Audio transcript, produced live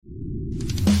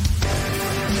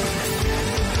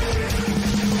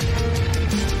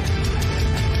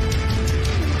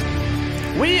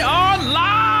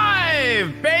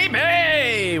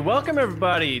Welcome,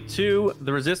 everybody, to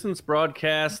the Resistance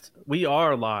broadcast. We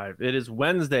are live. It is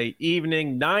Wednesday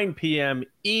evening, 9 p.m.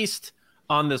 East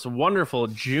on this wonderful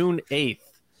June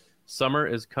 8th. Summer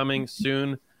is coming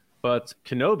soon, but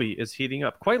Kenobi is heating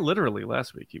up. Quite literally,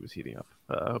 last week he was heating up.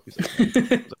 I hope he's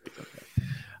okay.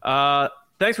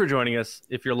 Thanks for joining us.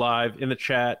 If you're live in the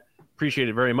chat, appreciate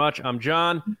it very much. I'm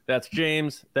John. That's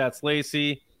James. That's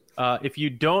Lacey. If you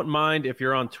don't mind, if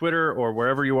you're on Twitter or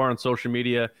wherever you are on social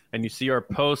media and you see our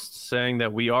posts saying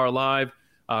that we are live,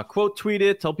 quote tweet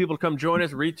it, tell people to come join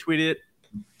us, retweet it.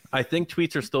 I think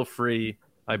tweets are still free,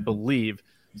 I believe.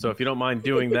 So if you don't mind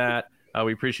doing that,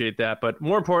 we appreciate that. But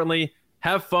more importantly,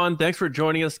 have fun. Thanks for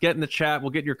joining us. Get in the chat. We'll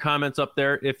get your comments up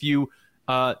there. If you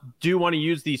do want to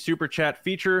use the super chat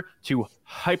feature to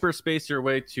hyperspace your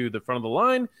way to the front of the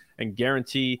line and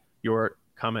guarantee your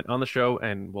comment on the show,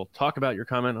 and we'll talk about your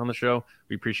comment on the show.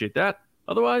 We appreciate that.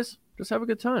 Otherwise, just have a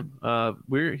good time.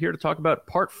 We're here to talk about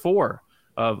part 4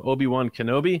 of Obi-Wan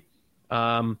Kenobi.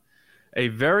 A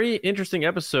very interesting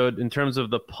episode in terms of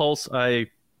the pulse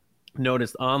I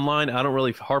noticed online. I don't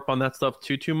really harp on that stuff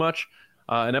too much.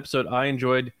 An episode I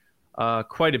enjoyed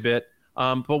quite a bit.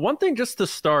 But one thing just to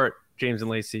start, James and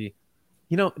Lacey,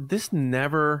 this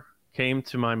never came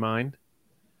to my mind.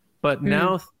 But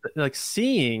now, like,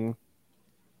 seeing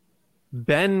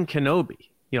Ben Kenobi,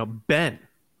 Ben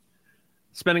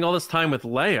spending all this time with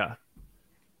Leia,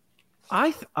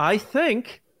 I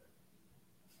think,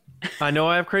 I know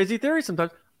I have crazy theories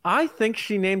sometimes, I think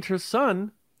she named her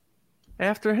son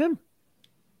after him.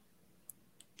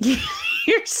 You're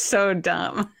so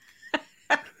dumb.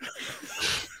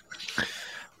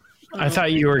 I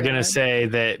thought you were going to say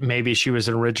that maybe she was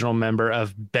an original member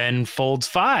of Ben Folds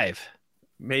 5.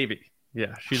 Maybe.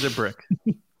 Yeah, she's a brick.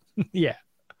 Yeah.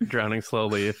 Drowning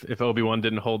slowly if Obi-Wan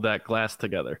didn't hold that glass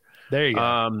together. There you go.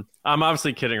 I'm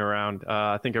obviously kidding around.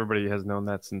 I think everybody has known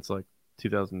that since like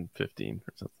 2015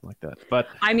 or something like that. But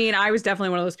I mean, I was definitely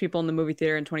one of those people in the movie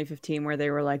theater in 2015 where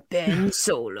they were like, Ben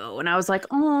Solo. And I was like,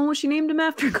 oh, she named him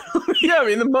after Kenobi. Yeah, I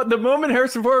mean, the moment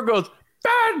Harrison Ford goes,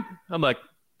 Ben! I'm like,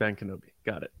 Ben Kenobi.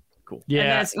 Got it. Cool. Yeah. And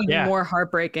that's even more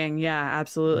heartbreaking. Yeah,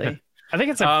 absolutely. I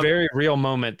think it's a very real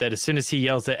moment that as soon as he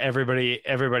yells at everybody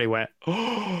went,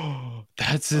 oh,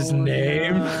 that's his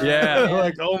name. Yeah.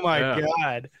 Like, oh my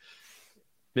God.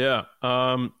 Yeah.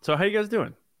 So how you guys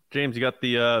doing? James, you got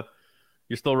the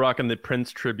you're still rocking the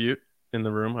Prince tribute in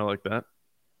the room. I like that.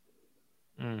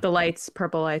 The lights,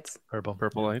 purple lights. Purple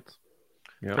lights.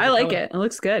 Yeah. I like it. It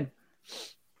looks good.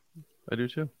 I do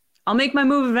too. I'll make my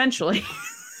move eventually.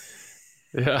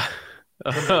 Yeah.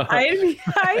 I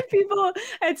had people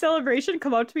at Celebration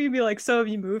come up to me and be like, so have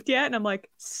you moved yet? And I'm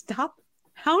like, stop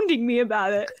hounding me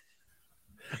about it.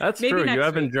 That's true. You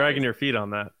have been dragging your feet on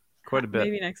that quite a bit.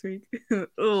 Maybe next week.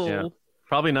 Yeah,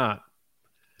 probably not.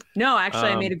 No, actually,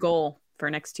 I made a goal for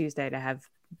next Tuesday to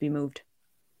be moved.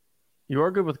 You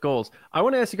are good with goals. I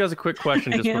want to ask you guys a quick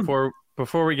question just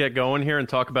before we get going here and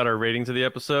talk about our ratings of the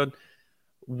episode.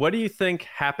 What do you think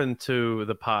happened to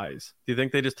the pies? Do you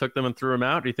think they just took them and threw them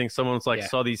out? Do you think someone's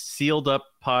saw these sealed up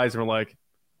pies and were like,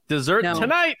 dessert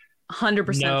tonight?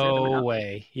 100%. No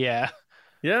way. Yeah.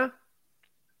 Yeah.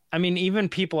 I mean, even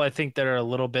people I think that are a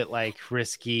little bit like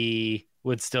risky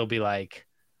would still be like,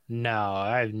 no,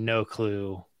 I have no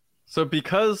clue. So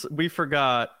because we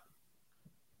forgot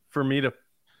for me to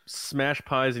smash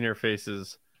pies in your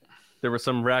faces, there were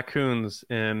some raccoons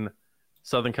in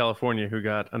Southern California who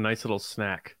got a nice little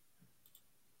snack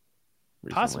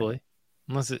recently. Possibly.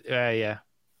 Unless it, yeah.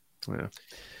 All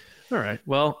right.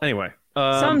 Well, anyway.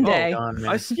 Someday.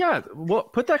 Well,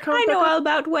 put that comment I know back all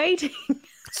about waiting.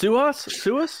 Sue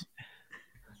us?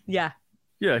 Yeah.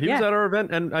 Yeah, he was at our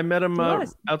event, and I met him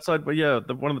outside. But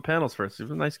one of the panels first. He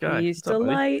was a nice guy. He's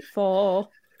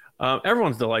delightful.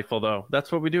 Everyone's delightful, though.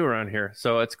 That's what we do around here.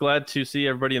 So it's glad to see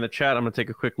everybody in the chat. I'm going to take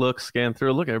a quick look, scan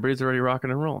through. Look, everybody's already rocking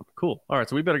and rolling. Cool. All right,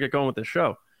 so we better get going with this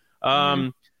show.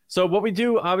 So what we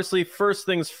do, obviously, first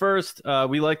things first,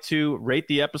 we like to rate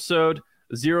the episode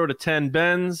 0 to 10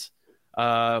 bends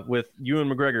with Ewan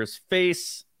McGregor's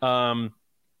face.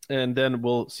 And then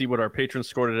we'll see what our patrons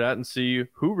scored it at and see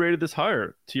who rated this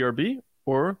higher, TRB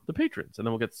or the patrons. And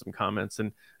then we'll get some comments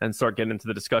and start getting into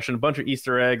the discussion. A bunch of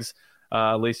Easter eggs.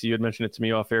 Lacey, you had mentioned it to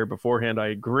me off air beforehand. I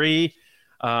agree.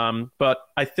 But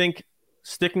I think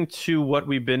sticking to what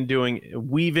we've been doing,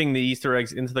 weaving the Easter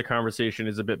eggs into the conversation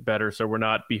is a bit better. So we're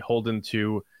not beholden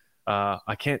to,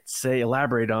 I can't say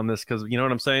elaborate on this because you know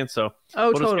what I'm saying? So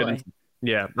totally.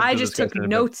 I just took discussion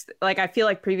notes. Like, I feel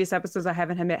like previous episodes I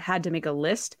haven't had to make a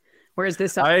list, whereas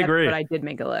this I agree. But I did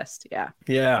make a list.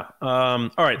 Yeah. All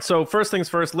right. So first things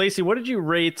first, Lacey, what did you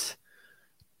rate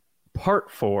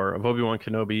part 4 of Obi-Wan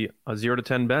Kenobi, 0 to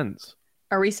 10 bends.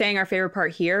 Are we saying our favorite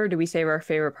part here, or do we save our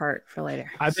favorite part for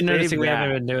later? I've been noticing we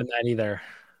haven't been doing that either.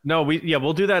 No,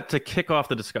 we'll do that to kick off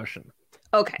the discussion.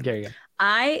 Okay. There you go.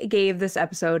 I gave this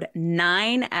episode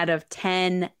 9 out of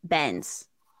 10 bends.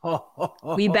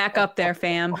 We back up there,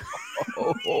 fam.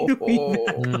 We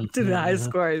back up to the high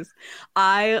scores.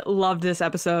 I loved this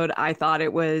episode. I thought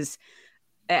it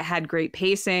had great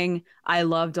pacing. I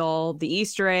loved all the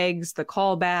Easter eggs, the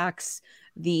callbacks,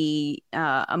 the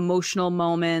emotional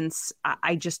moments.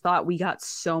 I just thought we got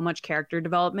so much character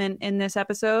development in this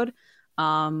episode.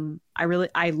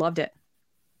 I loved it.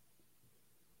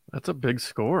 That's a big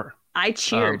score. I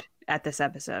cheered at this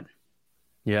episode.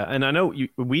 Yeah, and I know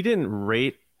we didn't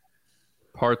rate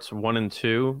parts 1 and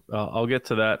 2. I'll get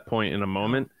to that point in a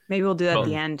moment. Maybe we'll do that at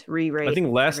the end. Re-rate. I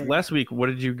think last week, what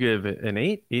did you give it? An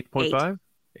 8? 8.5?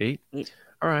 8?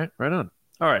 All right, right on.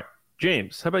 All right,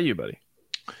 James, how about you, buddy?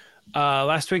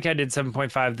 Last week I did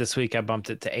 7.5. This week I bumped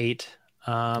it to 8.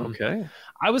 Okay.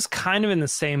 I was kind of in the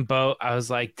same boat. I was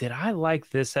like, did I like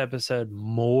this episode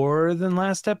more than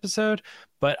last episode?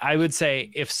 But I would say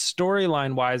if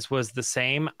storyline wise was the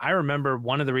same, I remember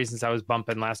one of the reasons I was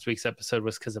bumping last week's episode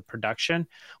was because of production,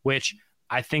 which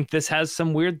I think this has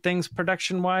some weird things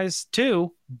production wise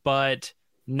too, but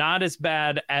not as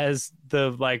bad as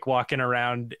the like walking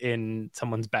around in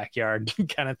someone's backyard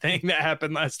kind of thing that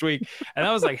happened last week. And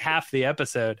that was like half the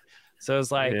episode. So it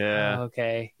was like, yeah. oh,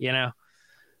 okay, you know?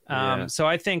 Yeah. So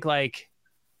I think like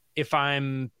if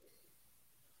I'm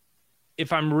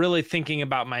really thinking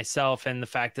about myself and the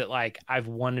fact that like I've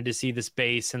wanted to see this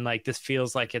base and like this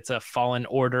feels like it's a Fallen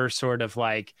Order sort of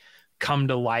like come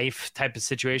to life type of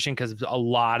situation, because a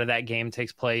lot of that game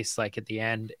takes place like at the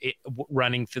end,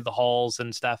 running through the halls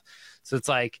and stuff. So it's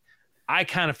like I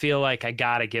kind of feel like I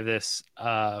gotta give this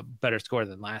a better score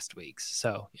than last week's.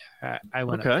 So yeah, I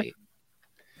went up 8.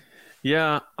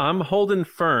 Yeah, I'm holding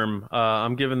firm.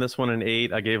 I'm giving this one an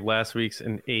 8. I gave last week's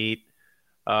an 8.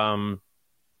 I'm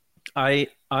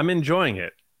enjoying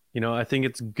it. You know, I think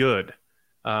it's good.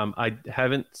 I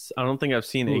don't think I've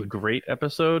seen a great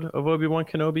episode of Obi-Wan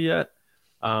Kenobi yet.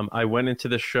 I went into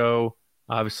the show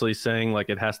obviously saying like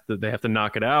they have to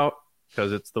knock it out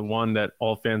because it's the one that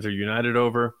all fans are united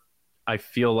over. I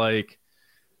feel like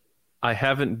I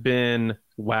haven't been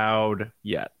wowed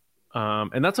yet.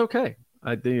 And that's okay.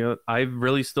 I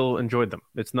really still enjoyed them.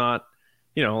 It's not,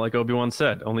 you know, like Obi-Wan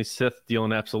said, only Sith deal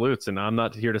in absolutes. And I'm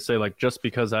not here to say like, just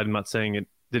because I'm not saying it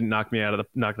didn't knock it out of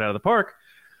the park,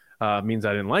 means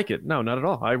I didn't like it. No, not at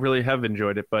all. I really have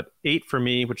enjoyed it, but 8 for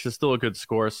me, which is still a good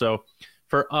score. So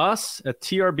for us at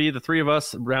TRB, the three of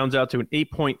us rounds out to an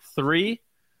 8.3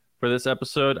 for this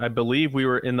episode. I believe we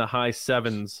were in the high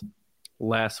 7s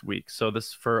last week. So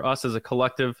this, for us as a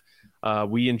collective,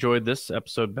 we enjoyed this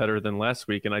episode better than last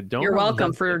week, and I don't. You're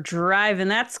welcome for driving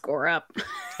that score up.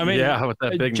 I mean, yeah, with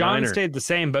that big John niner. stayed the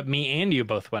same, but me and you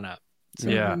both went up. So.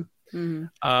 Yeah.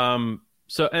 Mm-hmm.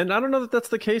 So, and I don't know that that's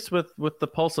the case with the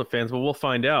Pulsa fans, but we'll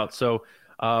find out. So,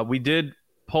 we did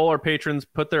poll our patrons,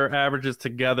 put their averages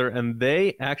together, and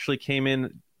they actually came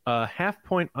in half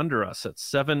point under us at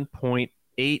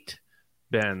 7.8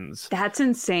 bends. That's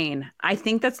insane. I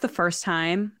think that's the first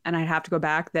time, and I'd have to go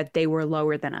back, that they were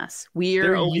lower than us.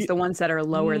 We're always the ones that are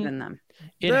lower than them.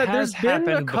 It has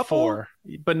happened before,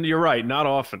 but you're right, not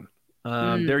often.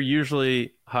 They're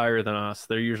usually higher than us.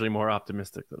 They're usually more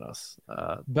optimistic than us.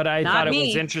 But I thought it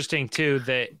was interesting too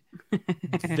that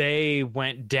they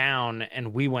went down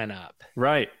and we went up.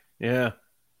 Right? Yeah.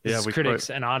 Yeah. This critics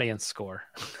and audience score.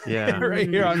 Yeah. Right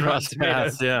here on Rotten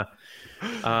Tomatoes. Yeah.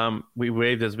 We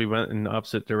waved as we went in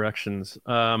opposite directions.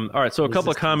 All right. So a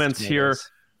couple of comments here.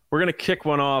 We're gonna kick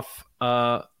one off.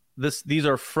 These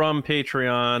are from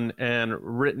Patreon and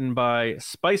written by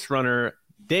Spice Runner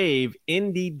Dave,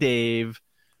 Indie Dave.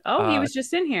 Oh, he was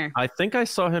just in here. I think I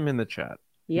saw him in the chat.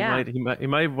 Yeah, he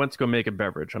might have went to go make a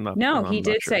beverage. I'm not. No, I'm he not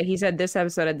did sure. say he said this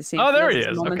episode had the same. Oh, there he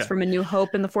is. Moments Okay. from A New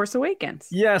Hope and The Force Awakens.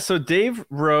 Yeah, so Dave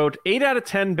wrote 8 out of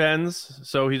 10 bends.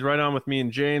 So he's right on with me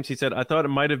and James. He said, I thought it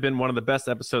might have been one of the best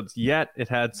episodes yet. It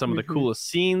had some of the coolest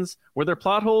scenes. Were there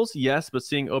plot holes? Yes, but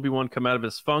seeing Obi-Wan come out of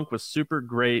his funk was super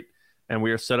great. And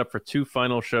we are set up for 2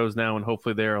 final shows now, and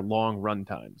hopefully they are long run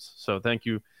times. So thank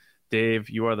you, Dave.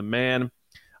 You are the man.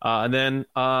 And then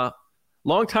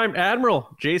longtime Admiral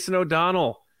Jason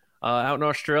O'Donnell out in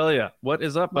Australia. What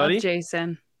is up, buddy? Love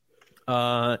Jason.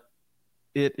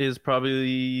 It is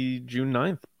probably June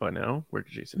 9th by now, where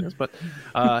Jason is. But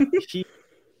he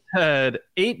had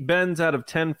 8 bends out of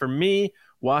 10 for me.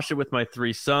 Watched it with my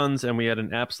 3 sons, and we had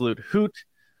an absolute hoot.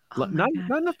 Not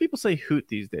enough people say hoot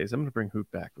these days. I'm going to bring hoot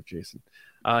back with Jason.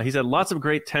 He's had lots of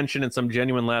great tension and some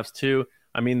genuine laughs, too.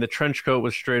 I mean, the trench coat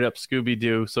was straight up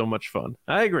Scooby-Doo. So much fun.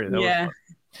 I agree. That was fun.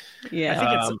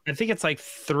 Yeah. I think it's like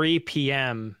 3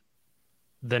 p.m.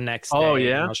 the next day. Oh,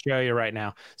 yeah? I'll show you right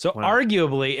now. So Wow.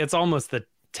 arguably, it's almost the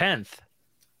 10th.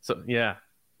 So, yeah.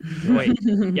 Wait,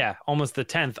 yeah, almost the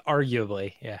 10th,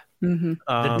 arguably. Yeah.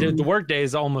 Mm-hmm. The work day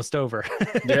is almost over.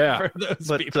 Yeah. For those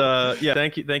But people. yeah,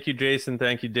 thank you, Jason.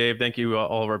 Thank you, Dave. Thank you,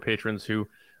 all of our patrons who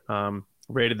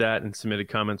rated that and submitted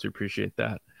comments. We appreciate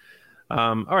that.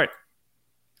 All right.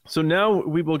 So now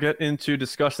we will get into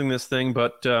discussing this thing,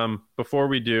 but before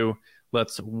we do,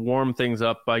 let's warm things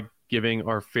up by giving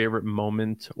our favorite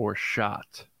moment or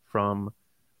shot from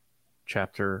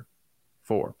chapter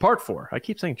 4. Part 4. I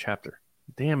keep saying chapter.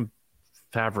 Damn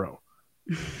Favreau.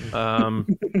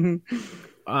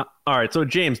 All right. So,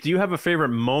 James, do you have a favorite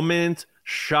moment,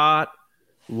 shot,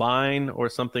 line, or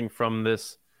something from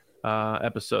this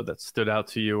episode that stood out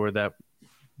to you, or that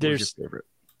was your favorite?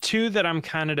 2 that I'm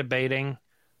kind of debating,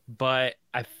 but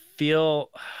I feel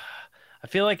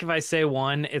like if I say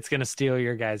one, it's gonna steal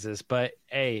your guys's. But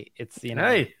hey, it's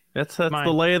hey, that's the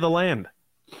lay of the land.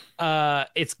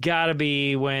 It's got to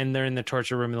be when they're in the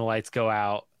torture room and the lights go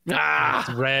out. It's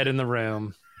red in the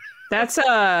room. That's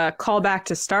a callback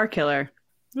to Starkiller.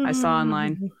 I saw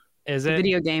online. Is the it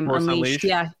video game Force Unleashed?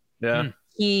 Unleashed? Yeah.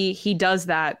 He does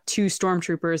that to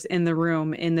stormtroopers in the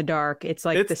room in the dark. It's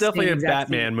like It's the definitely same a exact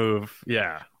Batman thing. move.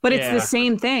 Yeah. But it's the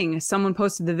same thing. Someone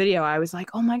posted the video. I was like,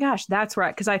 oh my gosh, that's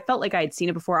right. Because I felt like I had seen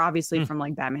it before, obviously from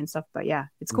like Batman stuff. But yeah,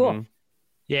 it's cool. Mhm.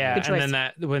 Yeah, Good and choice. then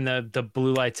that when the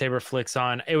blue lightsaber flicks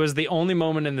on, it was the only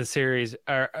moment in the series,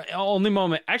 or only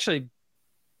moment actually.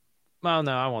 Well,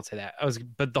 no, I won't say that.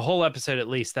 But the whole episode, at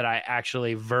least, that I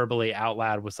actually verbally out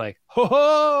loud was like, "Ho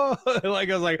ho!" Like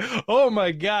I was like, "Oh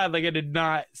my god!" Like I did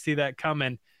not see that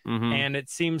coming, and it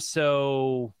seems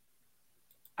so.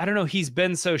 I don't know. He's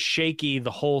been so shaky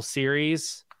the whole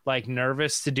series, like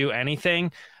nervous to do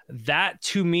anything. That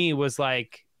to me was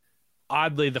like,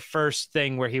 oddly, the first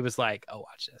thing where he was like, "Oh,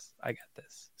 watch this! I got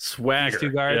this." Swagger. These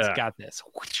 2 guards got this.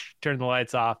 Turn the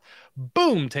lights off.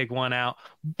 Boom, take one out.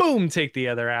 Boom, take the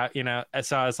other out.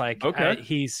 So I was like, okay,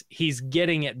 he's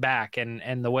getting it back,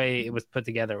 and the way it was put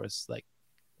together was like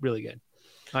really good.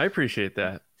 I appreciate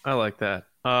that. I like that.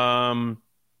 Yeah, all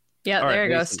there right, you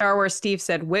go. Mason. Star Wars Steve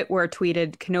said Whitwer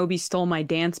tweeted Kenobi stole my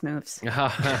dance moves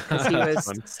because he was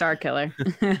Starkiller.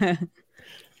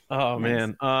 Oh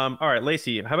man. All right,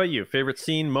 Lacey, how about you? Favorite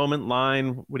scene, moment,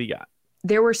 line? What do you got?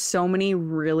 There were so many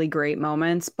really great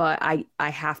moments, but I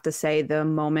have to say the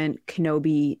moment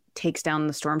Kenobi takes down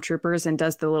the stormtroopers and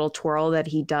does the little twirl that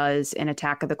he does in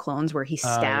Attack of the Clones where he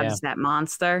stabs that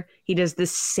monster. He does the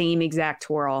same exact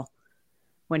twirl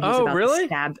when he's about to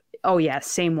stab. Oh yeah,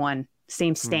 same one,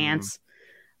 same stance.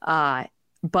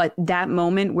 But that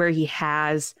moment where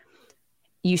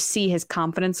you see his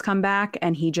confidence come back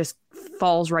and he just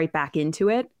falls right back into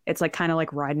it. It's like kind of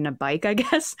like riding a bike, I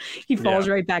guess. He falls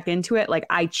right back into it. Like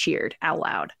I cheered out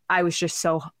loud. I was just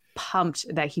so pumped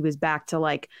that he was back to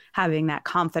like having that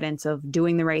confidence of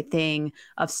doing the right thing,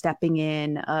 of stepping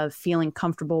in, of feeling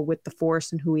comfortable with the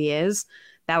Force and who he is.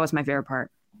 That was my favorite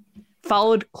part.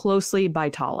 Followed closely by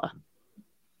Tala.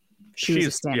 She's a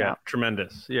standout.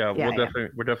 Tremendous. We're definitely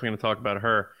going to talk about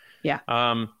her. Yeah.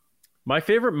 My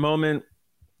favorite moment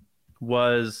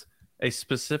was a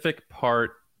specific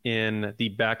part in the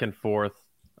back and forth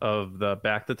of the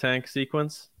back to tank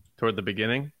sequence toward the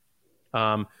beginning.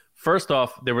 First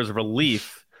off, there was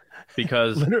relief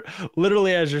because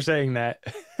literally as you're saying that,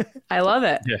 I love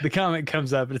it. The comment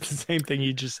comes up and it's the same thing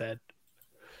you just said.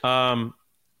 So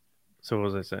what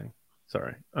was I saying?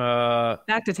 Sorry.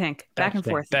 Back to tank, back and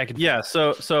forth. Yeah.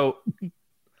 So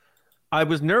I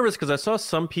was nervous because I saw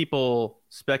some people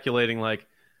speculating like,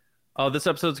 oh, this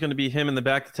episode's going to be him in the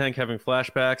back of the tank having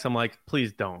flashbacks. I'm like,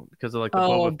 please don't, because of like the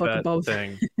Boba Fett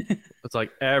thing. It's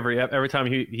like every time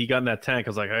he got in that tank, I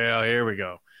was like, oh, here we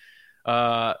go.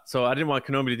 So I didn't want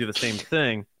Kenobi to do the same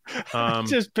thing.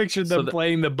 Just pictured them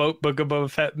playing the Book of Boba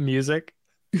Fett music.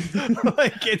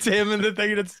 Like it's him in the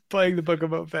thing that's playing the Book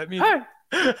of Boba Fett music. Hey.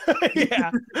 Yeah,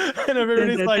 and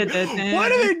everybody's like,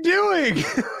 what are they doing?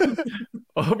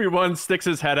 Obi-Wan sticks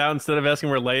his head out instead of asking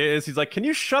where Leia is. He's like, can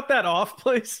you shut that off,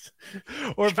 please?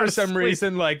 Or for some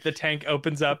reason, like the tank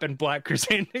opens up and Black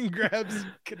Chrysanthemum grabs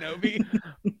Kenobi.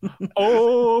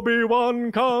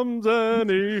 Obi-Wan comes and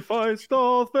he fights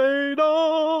Darth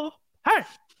Vader. Hey!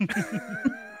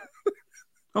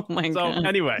 Oh my God. So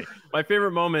anyway, my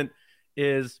favorite moment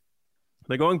is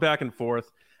they're going back and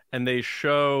forth and they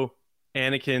show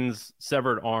Anakin's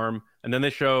severed arm and then they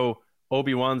show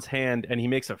Obi-Wan's hand and he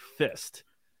makes a fist.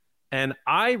 And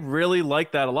I really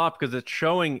like that a lot because it's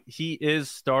showing he is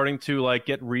starting to like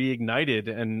get reignited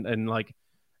and like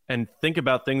and think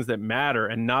about things that matter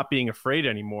and not being afraid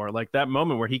anymore. Like that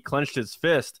moment where he clenched his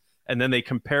fist and then they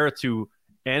compare it to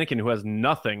Anakin, who has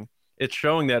nothing. It's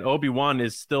showing that Obi-Wan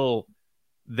is still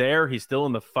there. He's still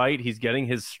in the fight. He's getting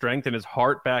his strength and his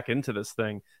heart back into this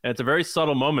thing. And it's a very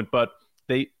subtle moment, but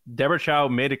Deborah Chow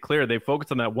made it clear. They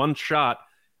focused on that one shot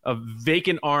of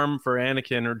vacant arm for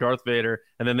Anakin or Darth Vader,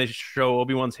 and then they show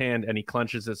Obi-Wan's hand and he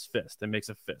clenches his fist and makes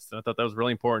a fist. And I thought that was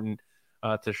really important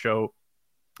to show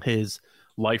his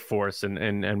life force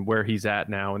and where he's at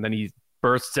now. And then he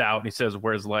bursts out and he says,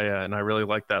 "Where's Leia?" And I really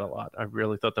liked that a lot. I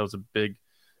really thought that was a big,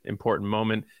 important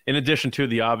moment, in addition to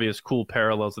the obvious cool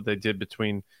parallels that they did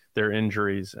between their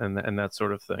injuries and that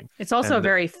sort of thing. It's also a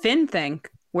very Finn thing.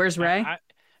 Where's Rey?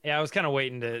 I was kind of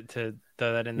waiting to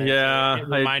throw that in there. Yeah, it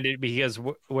reminded because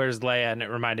where's Leia, and it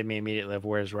reminded me immediately of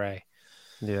where's Rey.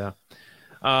 Yeah,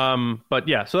 but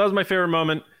yeah, so that was my favorite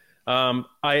moment.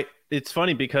 It's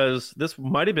funny because this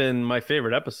might have been my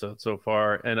favorite episode so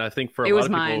far, and I think for a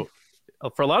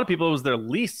lot of people, it was their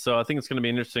least. So I think it's going to be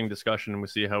an interesting discussion, and we'll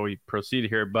see how we proceed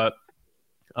here. But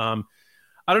I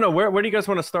don't know, where do you guys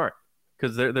want to start?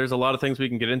 Because there's a lot of things we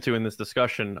can get into in this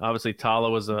discussion. Obviously,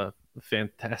 Tala was a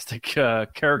fantastic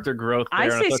character growth there.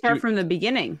 I say start from the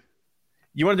beginning.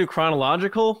 You want to do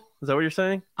chronological? Is that what you're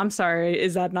saying? I'm sorry.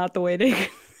 Is that not the way to?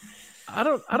 I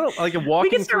don't like walking. We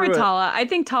can start with it. Tala. I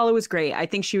think Tala was great. I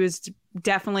think she was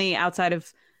definitely outside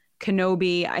of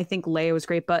Kenobi. I think Leia was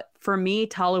great, but for me,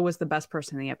 Tala was the best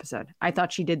person in the episode. I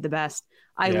thought she did the best.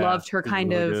 I loved her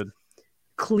kind of good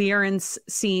clearance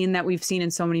scene that we've seen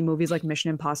in so many movies like Mission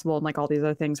Impossible and like all these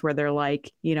other things where they're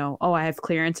like, you know, oh, I have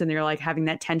clearance, and they're like having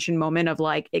that tension moment of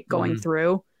like it going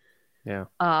through. Yeah.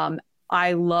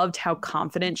 I loved how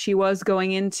confident she was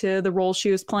going into the role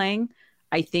she was playing.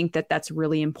 I think that that's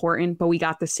really important, but we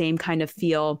got the same kind of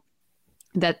feel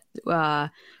that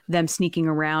them sneaking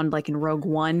around like in Rogue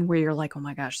One, where you're like, oh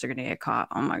my gosh, they're gonna get caught.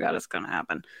 Oh my God, it's gonna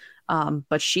happen.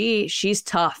 But she's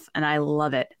tough, and I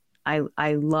love it.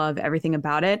 I love everything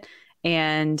about it.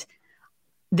 And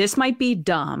this might be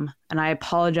dumb, and I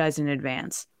apologize in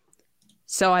advance.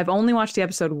 So I've only watched the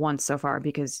episode once so far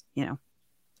because, you know,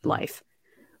 life.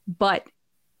 But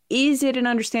is it an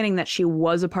understanding that she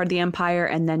was a part of the Empire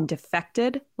and then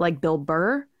defected like Bill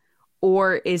Burr?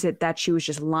 Or is it that she was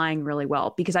just lying really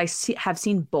well? Because I have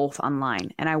seen both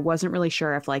online, and I wasn't really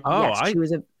sure if like, she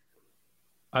was a...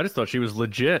 I just thought she was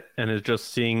legit and is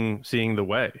just seeing the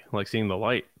way, like seeing the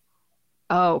light.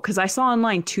 Oh, because I saw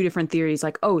online two different theories,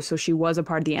 like, oh, so she was a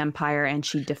part of the Empire and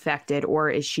she defected, or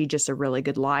is she just a really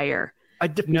good liar?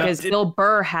 Because Bill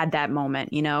Burr had that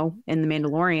moment, you know, in The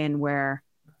Mandalorian where...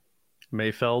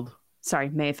 Mayfeld.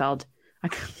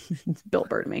 Bill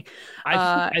Burr to me.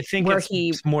 I think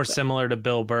it's more similar to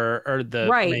Bill Burr or the...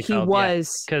 Right, Mayfeld, he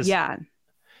was,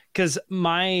 Because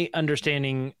my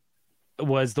understanding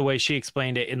was the way she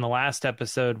explained it in the last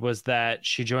episode was that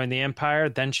she joined the Empire,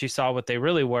 then she saw what they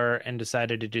really were and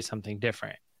decided to do something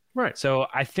different. Right. So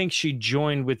I think she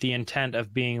joined with the intent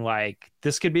of being like,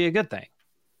 this could be a good thing.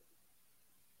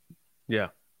 Yeah.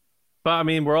 But I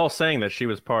mean, we're all saying that she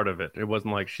was part of it. It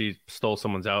wasn't like she stole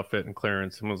someone's outfit and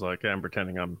clearance and was like, I'm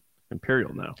pretending I'm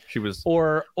Imperial now. She was...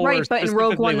 Or right, but in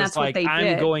Rogue One, that's like, what they did.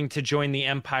 I'm going to join the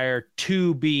Empire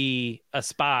to be a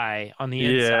spy on the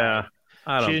inside. Yeah.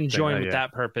 She didn't join with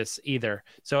that purpose either.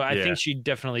 So I think she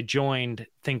definitely joined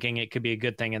thinking it could be a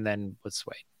good thing and then was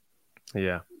swayed.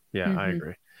 Yeah. I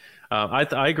agree.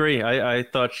 I agree. I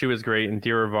thought she was great. And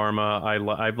Dira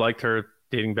Varma, I've liked her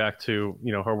dating back to,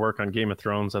 you know, her work on Game of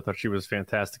Thrones. I thought she was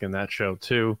fantastic in that show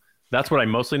too. That's what I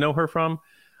mostly know her from.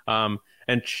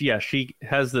 And she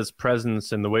has this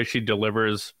presence and the way she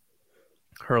delivers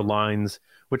her lines,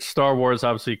 which Star Wars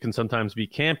obviously can sometimes be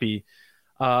campy.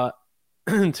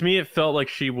 To me, it felt like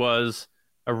she was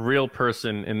a real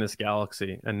person in this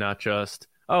galaxy and not just,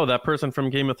 oh, that person from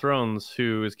Game of Thrones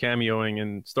who is cameoing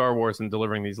in Star Wars and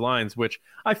delivering these lines, which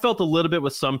I felt a little bit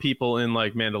with some people in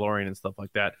like Mandalorian and stuff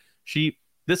like that.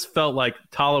 This felt like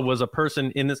Tala was a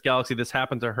person in this galaxy. This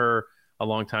happened to her a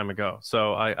long time ago.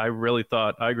 So I really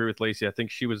thought, I agree with Lacey. I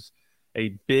think she was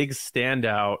a big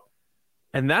standout.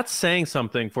 And that's saying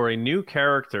something for a new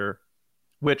character,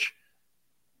 which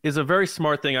is a very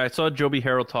smart thing. I saw Joby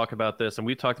Harold talk about this, and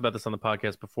we talked about this on the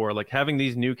podcast before. Like having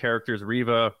these new characters,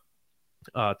 Reva,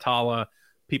 Tala,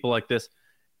 people like this,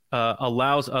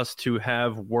 allows us to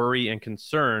have worry and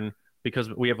concern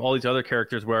because we have all these other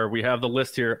characters where we have the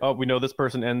list here. Oh, we know this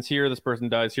person ends here, this person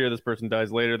dies here, this person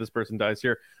dies later, this person dies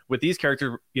here. With these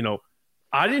characters, you know,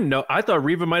 I didn't know. I thought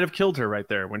Reva might have killed her right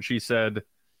there when she said,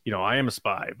 you know, I am a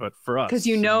spy. But for us, because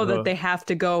you know that they have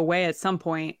to go away at some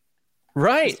point.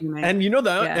 Right. And you know,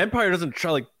 the Empire doesn't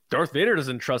Darth Vader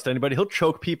doesn't trust anybody. He'll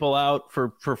choke people out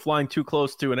for flying too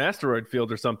close to an asteroid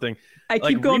field or something. I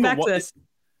keep going back to this.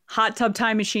 Hot tub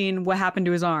time machine, what happened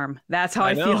to his arm? That's how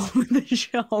I feel with the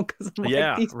show, because I'm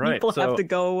like, these people have to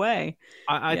go away.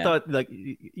 I thought, like,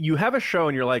 you have a show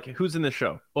and you're like, who's in the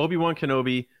show? Obi-Wan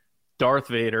Kenobi, Darth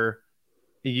Vader.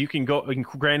 You can go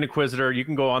Grand Inquisitor. You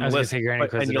can go on the list. Say Grand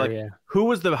Inquisitor, and you're like, who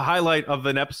was the highlight of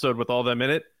an episode with all them in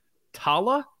it?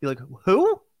 Tala? You're like,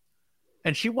 who?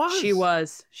 And she was. She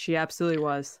was. She absolutely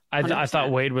was. I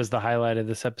thought Wade was the highlight of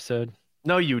this episode.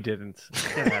 No, you didn't.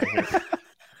 Get out of here.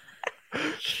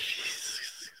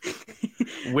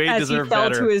 Wade as he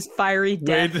fell to his fiery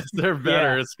death. Wade deserved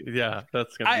better. Yeah,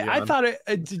 that's gonna be I thought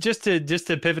it just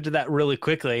to pivot to that really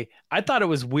quickly. I thought it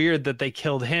was weird that they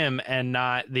killed him and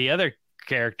not the other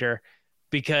character,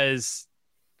 because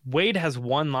Wade has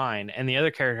one line and the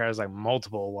other character has like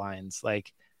multiple lines.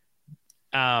 Like,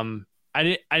 I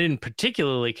didn't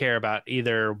particularly care about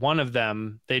either one of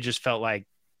them. They just felt like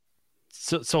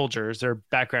soldiers or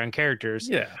background characters.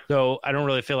 Yeah. So I don't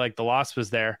really feel like the loss was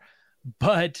there,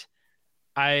 but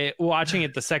watching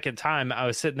it the second time, I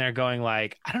was sitting there going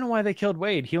like, I don't know why they killed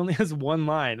Wade. He only has one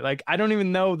line. Like, I don't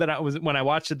even know that when I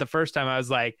watched it the first time, I was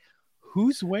like,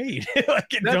 who's Wade?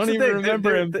 Like, I don't even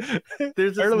remember him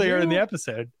there's earlier in the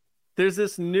episode. There's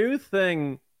this new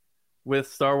thing with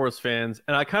Star Wars fans,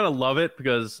 and I kind of love it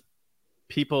because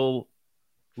people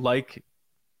like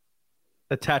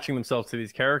attaching themselves to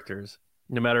these characters,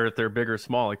 no matter if they're big or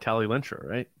small, like Tally Lyncher,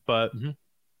 right? But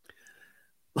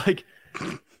like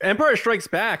Empire Strikes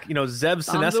Back, Zeb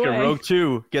Sineska, Rogue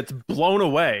 2, gets blown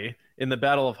away in the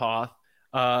Battle of Hoth.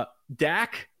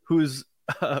 Dak, who's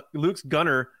Luke's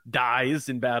gunner, dies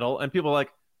in battle, and people are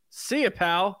like, see ya,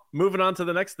 pal, moving on to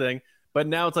the next thing. But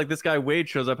now it's like this guy Wade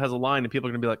shows up, has a line, and people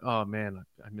are gonna be like, oh man,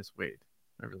 I miss Wade.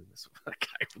 I really miss that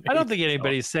guy. Wade. I don't think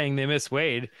anybody's saying they miss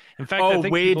Wade. In fact, I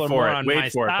think Wade people are more on my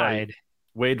side.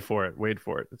 Wait for it.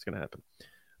 It's gonna happen.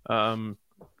 A lot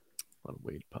of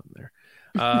Wade pun there.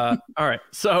 All right.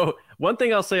 So one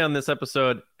thing I'll say on this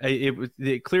episode,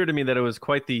 it clear to me that it was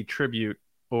quite the tribute,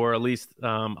 or at least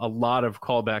a lot of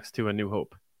callbacks to A New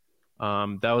Hope.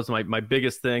 That was my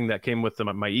biggest thing that came with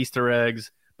my Easter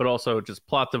eggs, but also just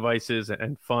plot devices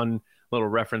and fun little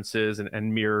references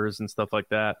and mirrors and stuff like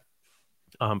that.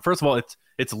 First of all,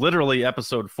 it's literally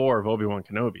episode 4 of Obi-Wan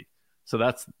Kenobi, so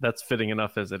that's fitting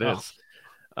enough as it is.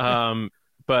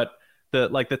 But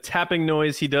the tapping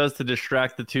noise he does to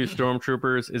distract the 2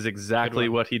 stormtroopers is exactly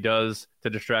what he does to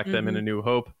distract them in A New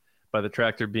Hope by the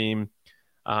tractor beam.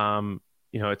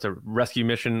 It's a rescue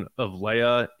mission of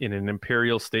Leia in an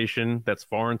Imperial station that's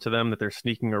foreign to them, that they're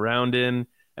sneaking around in,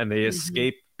 and they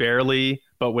escape barely,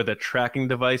 but with a tracking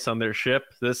device on their ship.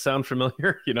 Does this sound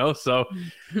familiar? So,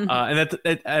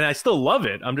 and I still love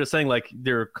it. I'm just saying, like,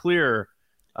 there are clear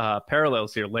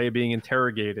parallels here. Leia being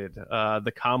interrogated,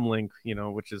 the comlink,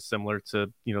 which is similar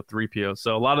to 3PO.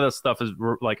 So a lot of this stuff is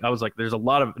like, I was like, there's a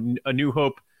lot of A New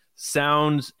Hope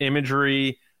sounds,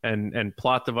 imagery, and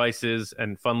plot devices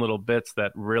and fun little bits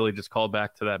that really just call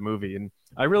back to that movie, and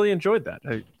I really enjoyed that.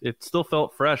 It still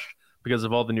felt fresh because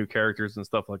of all the new characters and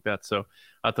stuff like that. So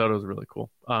I thought it was really cool.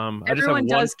 Everyone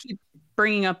does keep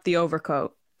bringing up the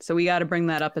overcoat, so we got to bring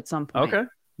that up at some point. Okay,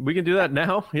 we can do that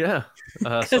now. Yeah.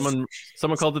 Someone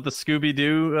called it the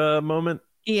Scooby-Doo moment.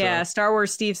 Yeah, so. Star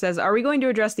Wars Steve says, are we going to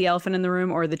address the elephant in the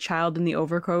room, or the child in the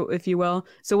overcoat, if you will?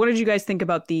 So what did you guys think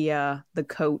about the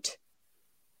coat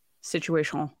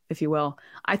situational, if you will?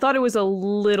 I thought it was a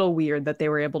little weird that they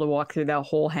were able to walk through that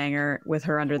whole hangar with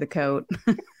her under the coat.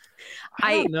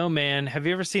 I don't know, man. Have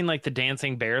you ever seen like the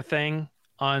dancing bear thing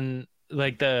on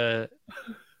like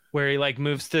where he like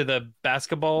moves to the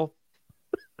basketball?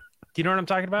 Do you know what I'm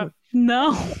talking about?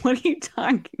 No. What are you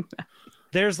talking about?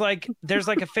 There's like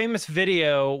a famous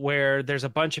video where there's a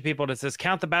bunch of people that says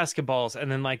count the basketballs, and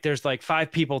then like there's like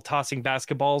 5 people tossing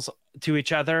basketballs to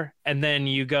each other, and then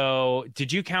you go,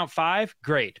 did you count 5?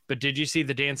 Great, but did you see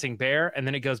the dancing bear? And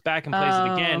then it goes back and plays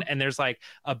it again, and there's like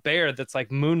a bear that's like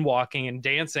moonwalking and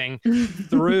dancing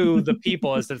through the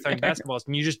people as they're throwing basketballs,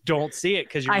 and you just don't see it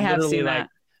because you're literally like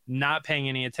not paying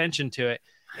any attention to it.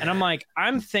 And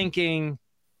I'm thinking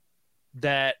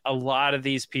that a lot of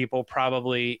these people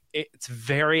probably, it's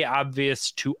very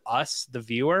obvious to us, the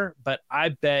viewer, but I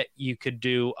bet you could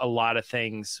do a lot of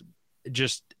things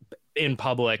just in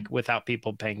public without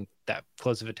people paying that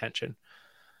close of attention.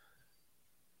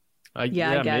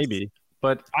 Yeah, maybe.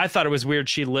 But I thought it was weird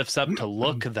she lifts up to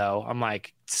look, though. I'm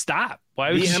like, stop.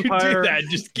 Why would you do that?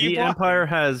 Just keep the Empire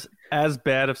has as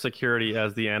bad of security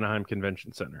as the Anaheim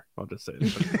Convention Center. I'll just say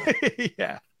it.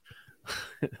 Yeah.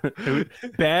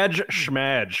 Badge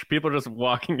schmadge. People are just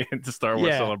walking into Star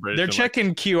Wars Celebration. They're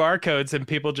checking QR codes, and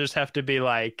people just have to be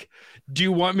like, "Do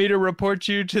you want me to report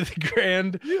you to the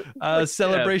grand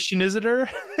celebration visitor?"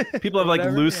 People have like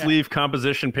loose leaf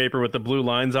composition paper with the blue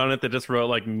lines on it that just wrote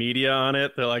like media on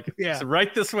it. They're like,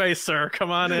 "Right this way, sir. Come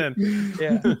on in."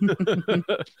 Yeah.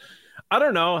 I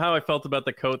don't know how I felt about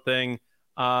the coat thing.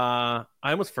 I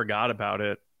almost forgot about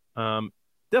it.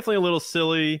 Definitely a little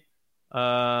silly.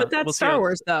 But that's Star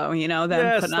Wars, though, you know,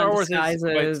 them putting Star on Wars disguises.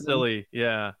 is quite silly.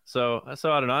 Yeah. So I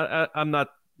don't know. I'm not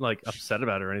like upset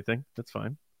about it or anything. That's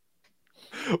fine.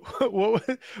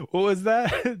 What was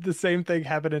that? The same thing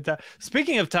happened in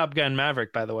Speaking of Top Gun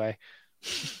Maverick, by the way.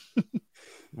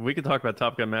 We could talk about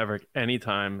Top Gun Maverick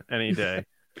anytime, any day.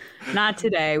 Not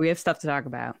today. We have stuff to talk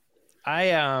about.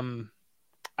 I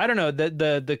don't know.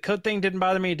 The coat thing didn't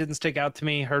bother me. It didn't stick out to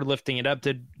me. Her lifting it up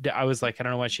did. I was like, I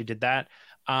don't know why she did that.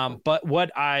 But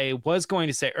what I was going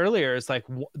to say earlier is like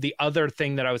the other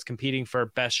thing that I was competing for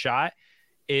best shot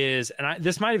is, and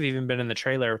this might have even been in the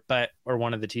trailer, or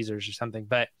one of the teasers or something,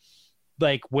 but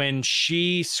like when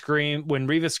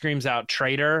Reva screams out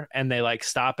traitor and they like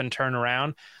stop and turn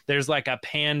around, there's like a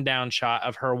pan down shot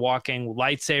of her walking,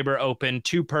 lightsaber open,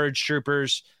 2 purge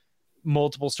troopers,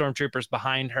 multiple stormtroopers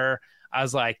behind her. I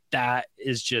was like, that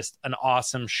is just an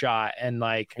awesome shot. And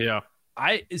like,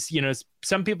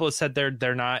 some people have said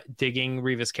they're not digging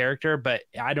Reva's character, but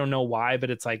I don't know why, but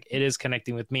it's like, it is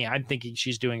connecting with me. I'm thinking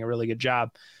she's doing a really good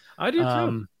job. I do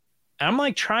too. I'm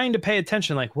like trying to pay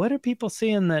attention. Like, what are people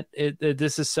seeing that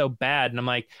this is so bad? And I'm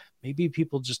like, maybe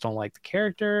people just don't like the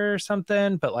character or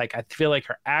something, but like, I feel like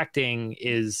her acting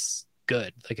is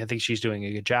good. Like, I think she's doing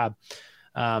a good job.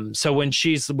 So when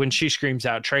she screams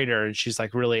out traitor and she's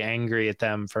like really angry at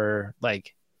them for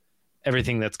like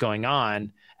everything that's going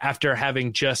on after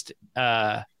having just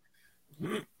asked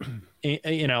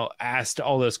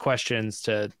all those questions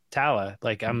to Tala,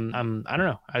 like I don't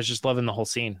know, I was just loving the whole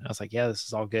scene. I was like, yeah, this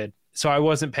is all good. So I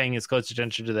wasn't paying as close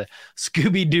attention to the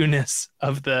Scooby-Doo-ness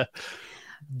of the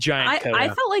giant coat. I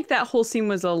felt like that whole scene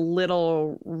was a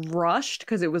little rushed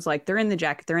because it was like they're in the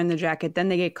jacket, then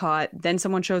they get caught, then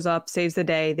someone shows up, saves the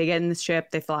day, they get in the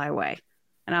ship, they fly away.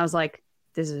 And I was like,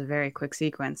 this is a very quick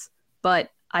sequence. But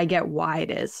I get why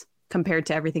it is compared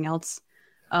to everything else.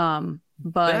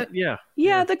 But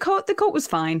the coat was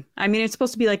fine. I mean, it's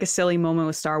supposed to be like a silly moment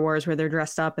with Star Wars where they're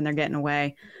dressed up and they're getting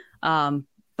away.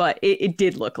 But it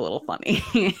did look a little funny.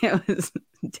 It was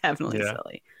definitely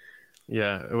silly.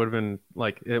 Yeah, it would have been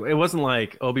like, it wasn't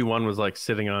like Obi-Wan was like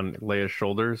sitting on Leia's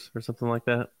shoulders or something like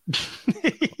that.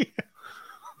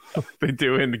 They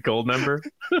do in Goldmember.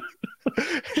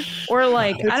 Or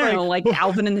like, I don't know, like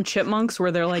Alvin and the Chipmunks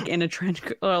where they're like in a trench,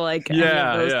 or like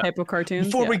those type of cartoons.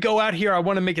 Before we go out here, I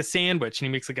want to make a sandwich. And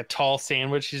he makes like a tall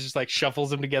sandwich. He just like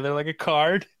shuffles them together like a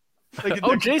card. Like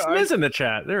Jason is in the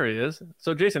chat. There he is.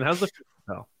 So Jason, how's the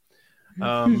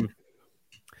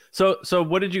So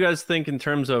what did you guys think in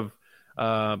terms of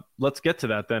let's get to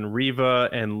that then, Reva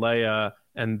and Leia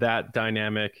and that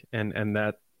dynamic and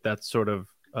that sort of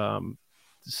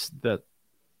that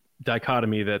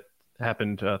dichotomy that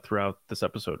happened throughout this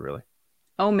episode, really.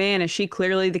 Oh man, is she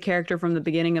clearly the character from the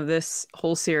beginning of this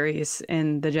whole series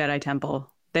in the Jedi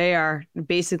Temple? They are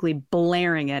basically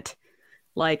blaring it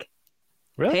like,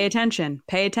 really? Pay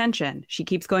attention. She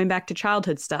keeps going back to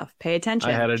childhood stuff. Pay attention.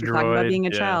 I had a She's droid. talking about being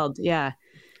a child. Yeah.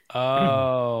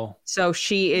 Oh. So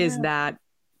she is that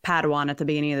Padawan at the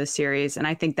beginning of the series. And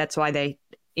I think that's why they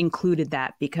included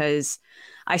that, because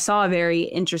I saw a very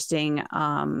interesting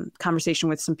conversation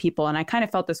with some people. And I kind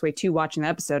of felt this way too, watching the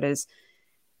episode, is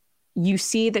you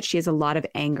see that she has a lot of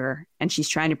anger and she's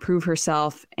trying to prove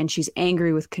herself and she's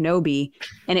angry with Kenobi.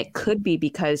 And it could be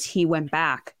because he went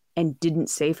back and didn't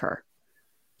save her.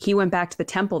 He went back to the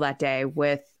temple that day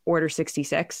with Order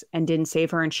 66 and didn't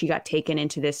save her. And she got taken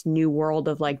into this new world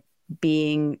of like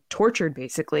being tortured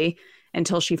basically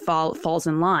until she falls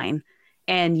in line.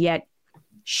 And yet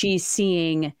she's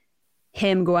seeing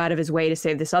him go out of his way to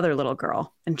save this other little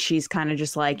girl. And she's kind of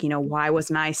just like, why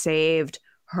wasn't I saved?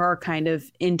 Her kind of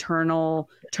internal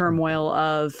turmoil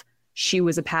of she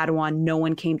was a Padawan. No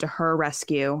one came to her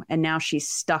rescue. And now she's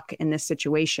stuck in this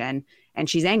situation and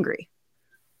she's angry.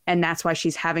 And that's why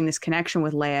she's having this connection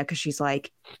with Leia, because she's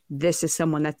like, this is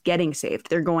someone that's getting saved.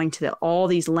 They're going to all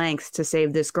these lengths to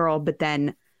save this girl, but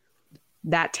then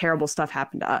that terrible stuff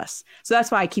happened to us. So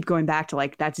that's why I keep going back to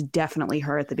like, that's definitely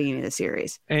her at the beginning of the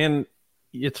series. And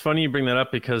it's funny you bring that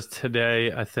up, because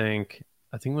today I think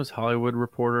it was Hollywood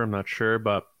Reporter, I'm not sure,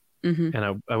 but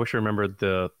and I wish I remembered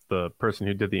the person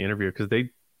who did the interview, because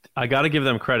I got to give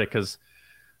them credit, because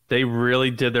they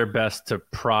really did their best to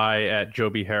pry at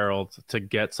Joby Harold to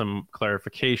get some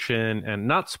clarification and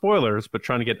not spoilers, but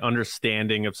trying to get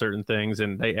understanding of certain things.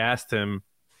 And they asked him,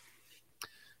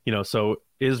 so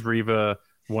is Riva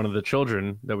one of the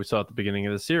children that we saw at the beginning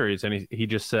of the series? And he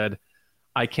just said,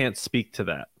 I can't speak to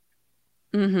that.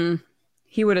 Mm-hmm.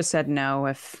 He would have said no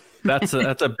if that's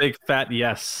a big fat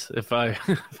yes if I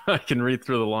can read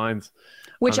through the lines.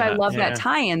 Which I love that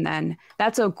tie-in then.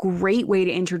 That's a great way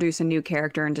to introduce a new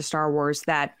character into Star Wars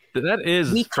that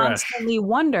is we fresh. Constantly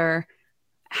wonder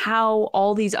how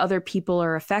all these other people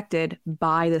are affected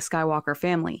by the Skywalker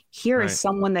family. Here is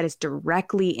someone that is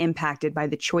directly impacted by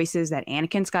the choices that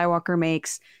Anakin Skywalker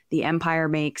makes, the Empire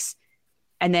makes,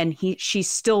 and then she's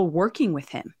still working with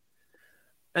him.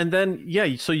 And then,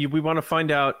 we want to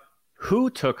find out who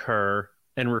took her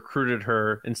and recruited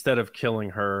her instead of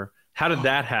killing her. How did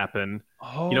that happen?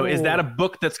 Is that a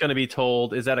book that's going to be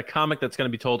told? Is that a comic that's going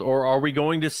to be told? Or are we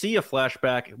going to see a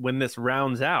flashback when this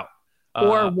rounds out?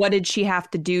 Or what did she have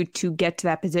to do to get to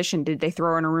that position? Did they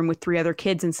throw her in a room with 3 other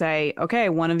kids and say, okay,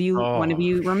 one of you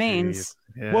remains?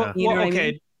 Yeah. Well, okay. I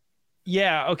mean?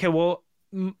 Yeah. Okay. Well,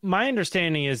 my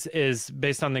understanding is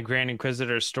based on the Grand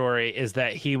Inquisitor's story is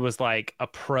that he was like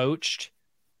approached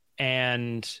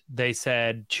and they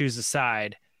said, choose a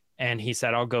side. And he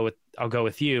said, I'll go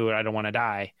with you. I don't want to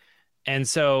die. And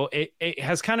so it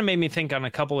has kind of made me think on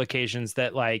a couple occasions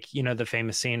that, like, the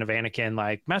famous scene of Anakin,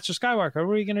 like, Master Skywalker,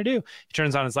 what are you going to do? He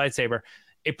turns on his lightsaber.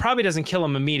 It probably doesn't kill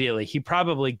him immediately. He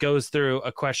probably goes through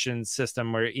a question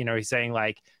system where, he's saying,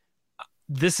 like,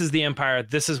 this is the Empire.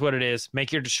 This is what it is.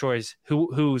 Make your choice.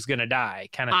 Who's going to die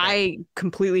kind of thing. I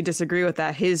completely disagree with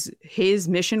that. His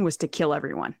mission was to kill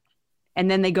everyone. And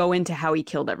then they go into how he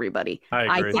killed everybody.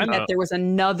 I think that there was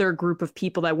another group of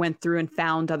people that went through and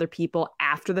found other people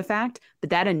after the fact, but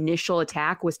that initial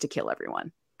attack was to kill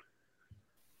everyone.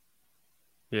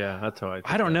 Yeah, that's how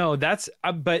I don't know. That's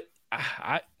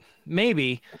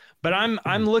maybe, but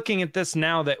I'm looking at this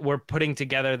now that we're putting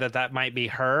together that might be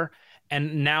her,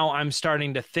 and now I'm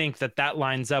starting to think that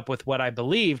lines up with what I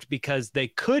believed, because they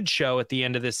could show at the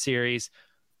end of this series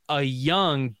a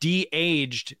young,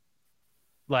 de-aged,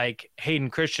 like Hayden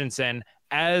Christensen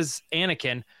as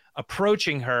Anakin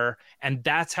approaching her, and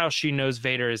that's how she knows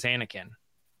Vader is Anakin.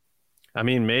 I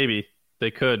mean, maybe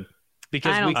they could,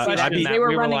 because they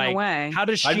were running away. How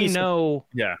does she know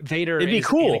Vader It'd be is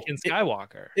cool. Anakin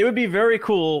Skywalker? It would be very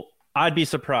cool. I'd be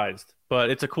surprised, but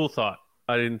it's a cool thought.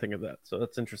 I didn't think of that, so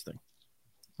that's interesting.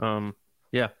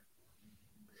 Yeah.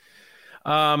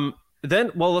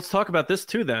 Then, let's talk about this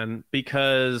too then,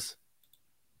 because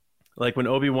like when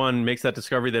Obi-Wan makes that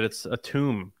discovery that it's a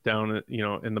tomb down,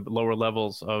 in the lower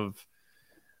levels of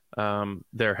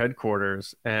their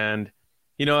headquarters. And,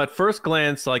 at first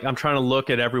glance, like I'm trying to look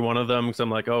at every one of them because I'm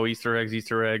like, oh, Easter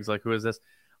eggs. Like, who is this?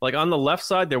 Like on the left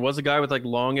side, there was a guy with like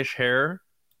longish hair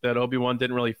that Obi-Wan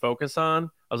didn't really focus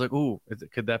on. I was like, ooh,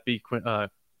 could that be Quinlan?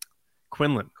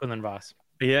 Quinlan Vos.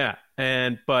 Yeah.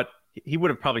 But he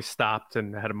would have probably stopped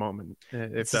and had a moment.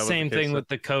 It's the same thing with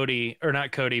the Cody, or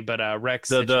not Cody, but Rex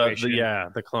situation.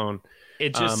 The clone.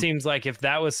 It just seems like if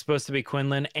that was supposed to be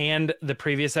Quinlan, and the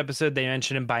previous episode they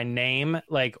mentioned him by name,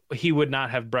 like he would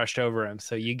not have brushed over him.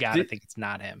 So you got to think it's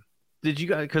not him. Did you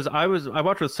guys? Because I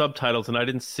watched with subtitles and I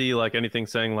didn't see like anything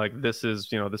saying like this is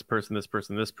this person, this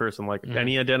person, this person. Like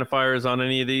any identifiers on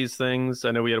any of these things?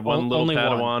 I know we had one little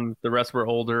Padawan. The rest were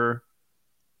older.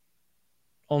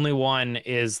 Only one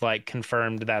is like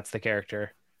confirmed that's the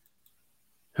character.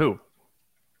 Who?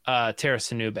 Tara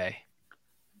Sinube.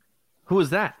 Who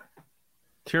is that?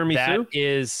 Tiramisu? That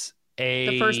is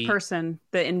the first person,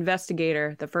 the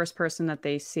investigator, the first person that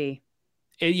they see.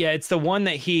 It's the one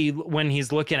that when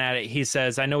he's looking at it, he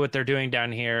says, I know what they're doing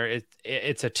down here.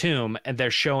 It's a tomb, and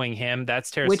they're showing him. That's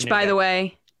Tara Which, Sinube. by the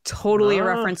way, totally a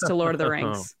reference to Lord of the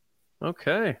Rings.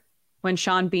 Okay. When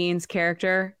Sean Bean's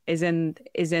character is in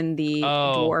the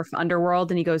dwarf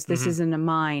underworld, and he goes, "This isn't a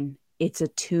mine; it's a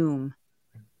tomb."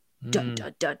 Dun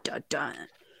dun dun dun dun.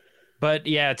 But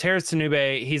yeah, Tara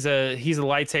Sinube, he's a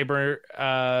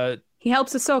lightsaber. He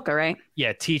helps Ahsoka, right?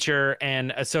 Yeah, teacher,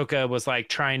 and Ahsoka was like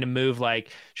trying to move,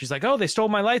 like she's like, "Oh, they stole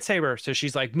my lightsaber," so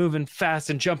she's like moving fast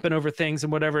and jumping over things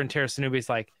and whatever. And Tara Sinube's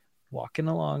like walking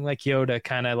along like Yoda,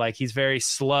 kind of like he's very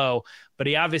slow, but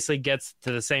he obviously gets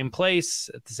to the same place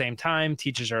at the same time,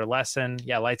 teaches her a lesson.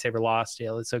 Yeah, lightsaber lost. Yeah,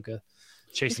 Ahsoka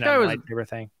chasing out the lightsaber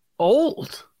thing.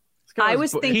 Old. I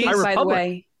was thinking, by the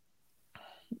way.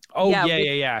 Oh,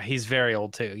 yeah. He's very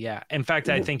old too. Yeah. In fact,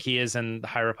 I think he is in the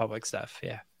High Republic stuff.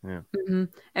 Yeah. Mm-hmm.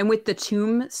 And with the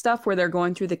tomb stuff where they're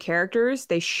going through the characters,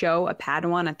 they show a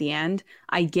Padawan at the end.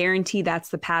 I guarantee that's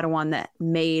the Padawan that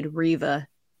made Riva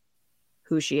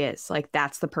who she is. Like,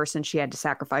 that's the person she had to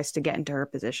sacrifice to get into her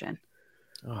position.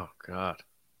 Oh God.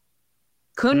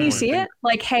 Couldn't you see it?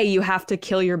 Like, hey, you have to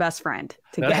kill your best friend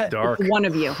to get dark. one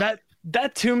of you.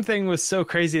 That tomb thing was so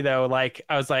crazy though. Like,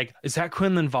 I was like, is that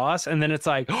Quinlan Voss? And then it's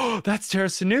like, oh, that's Tara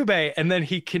Sinube. And then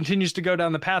he continues to go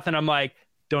down the path, and I'm like,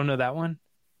 don't know that one.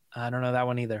 I don't know that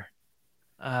one either.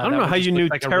 I don't know how you knew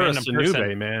like Tara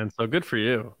Sinube, man. So good for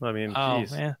you. I mean,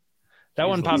 geez. Yeah, that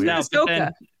one popped out.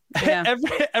 But then,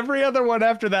 every other one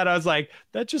after that, I was like,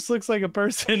 that just looks like a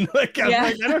person. Like,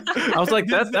 I was like,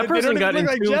 that person got into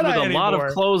with a lot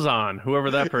of clothes on,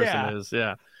 whoever that person is.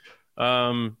 Yeah.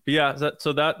 So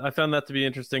that I found that to be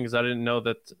interesting because I didn't know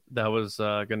that was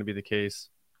going to be the case.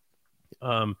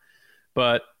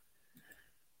 But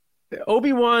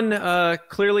Obi-Wan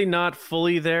clearly not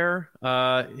fully there.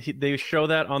 They show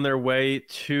that on their way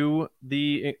to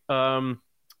the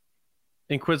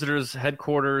Inquisitor's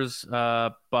headquarters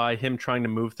by him trying to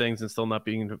move things and still not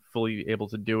being fully able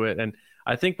to do it. And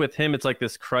I think with him, it's like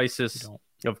this crisis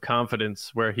of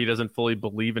confidence where he doesn't fully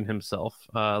believe in himself.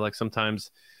 Like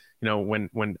sometimes,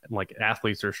 when like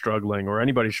athletes are struggling or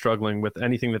anybody's struggling with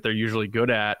anything that they're usually good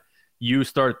at, you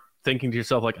start thinking to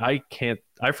yourself, like, I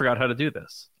forgot how to do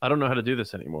this. I don't know how to do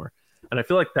this anymore. And I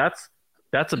feel like that's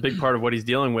a big part of what he's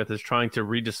dealing with, is trying to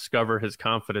rediscover his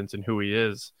confidence in who he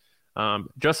is.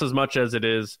 Just as much as it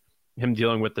is him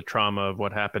dealing with the trauma of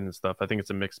what happened and stuff. I think it's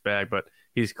a mixed bag, but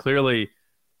he's clearly,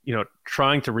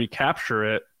 trying to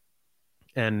recapture it.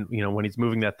 And, when he's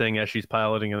moving that thing as she's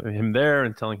piloting him there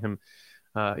and telling him,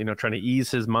 trying to ease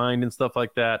his mind and stuff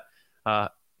like that.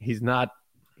 He's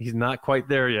not quite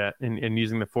there yet in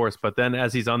using the Force. But then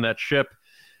as he's on that ship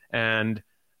and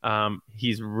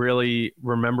he's really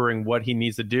remembering what he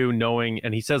needs to do, knowing,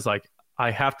 and he says, like,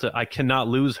 I cannot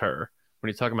lose her. When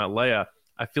he's talking about Leia,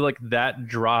 I feel like that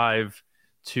drive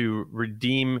to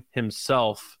redeem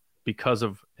himself because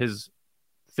of his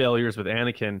failures with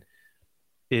Anakin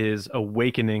is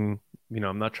awakening,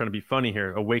 I'm not trying to be funny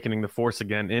here, awakening the Force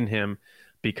again in him,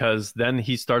 because then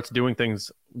he starts doing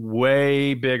things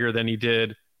way bigger than he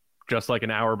did just like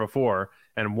an hour before.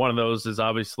 And one of those is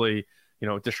obviously,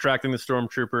 distracting the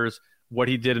stormtroopers, what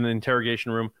he did in the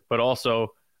interrogation room, but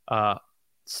also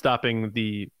stopping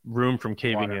the room from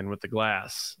caving in with the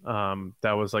glass.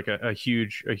 That was like a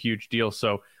huge deal.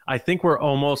 So I think we're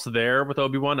almost there with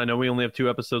Obi-Wan. I know we only have 2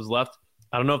 episodes left.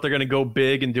 I don't know if they're going to go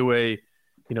big and do a,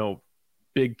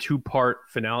 big 2-part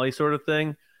finale sort of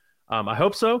thing. I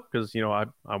hope so, because,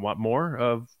 I want more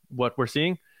of what we're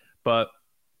seeing, but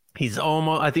I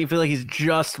feel like he's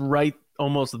just right,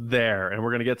 almost there. And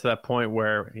we're going to get to that point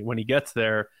where when he gets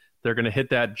there, they're going to hit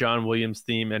that John Williams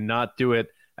theme and not do it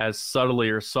as subtly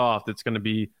or soft. It's going to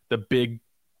be the big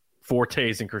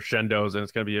fortes and crescendos, and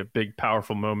it's going to be a big,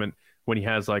 powerful moment when he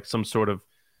has like some sort of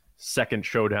second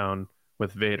showdown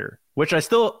with Vader, which I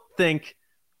still think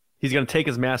he's going to take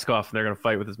his mask off and they're going to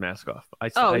fight with his mask off.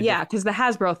 Because the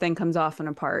Hasbro thing comes off in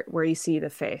a part where you see the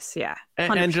face. Yeah.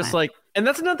 And just like, and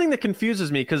that's another thing that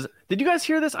confuses me, because did you guys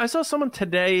hear this? I saw someone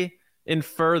today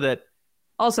infer that.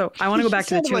 Also, I want to go back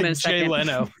to the 2 like minutes. Jay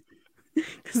Leno.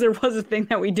 Because there was a thing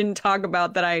that we didn't talk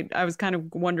about that I was kind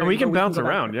of wondering. We can bounce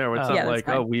around. Yeah. It's not like,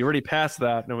 we already passed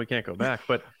that. No, we can't go back.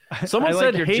 But someone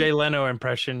said your Jay Leno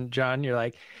impression, John. You're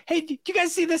like, hey, did you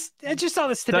guys see this? I just saw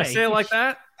this today. Did I say it like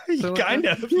that? Kind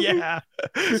of, yeah.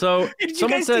 So did you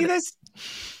guys see this?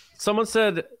 Someone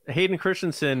said Hayden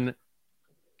Christensen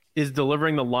is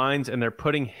delivering the lines and they're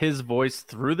putting his voice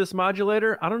through this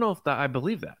modulator. I don't know if I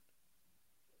believe that.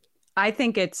 I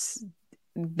think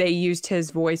they used his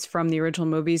voice from the original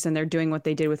movies and they're doing what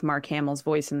they did with Mark Hamill's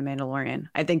voice in The Mandalorian.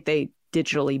 I think they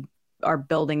digitally are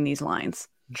building these lines.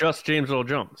 Just James Earl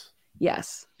Jones.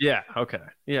 Yes. Yeah. Okay.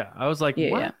 Yeah. I was like,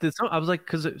 what? Yeah. I was like,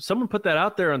 because someone put that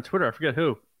out there on Twitter. I forget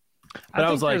who. But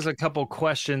I was like, there's a couple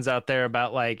questions out there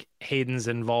about like Hayden's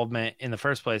involvement in the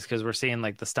first place, because we're seeing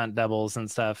like the stunt doubles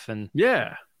and stuff, and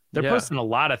they're posting a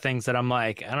lot of things that I'm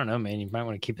like, I don't know, man, you might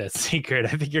want to keep that secret. I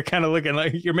think you're kind of looking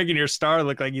like you're making your star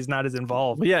look like he's not as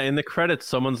involved. Well, yeah, in the credits,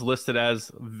 someone's listed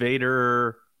as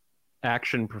Vader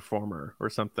action performer or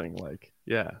something like,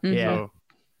 yeah. Mm-hmm. So,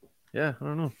 yeah, I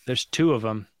don't know. There's 2 of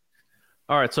them.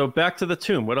 All right, so back to the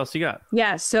tomb. What else you got?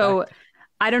 Yeah, so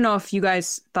I don't know if you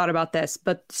guys thought about this,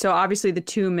 but so obviously the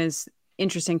tomb is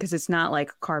interesting because it's not like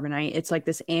carbonite. It's like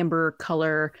this amber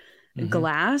color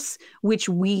glass, which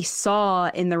we saw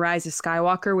in The Rise of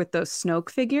Skywalker with those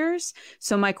Snoke figures.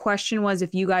 So my question was,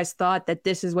 if you guys thought that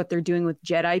this is what they're doing with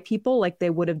Jedi people, like they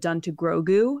would have done to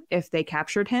Grogu if they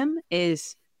captured him,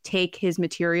 is take his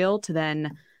material to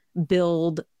then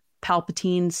build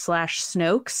Palpatine /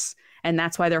 Snokes, and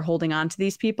that's why they're holding on to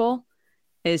these people.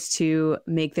 is to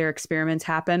make their experiments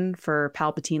happen for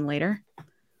Palpatine later?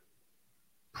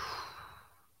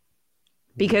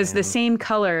 Because the same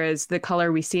color as the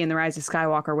color we see in The Rise of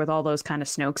Skywalker with all those kind of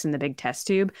Snokes in the big test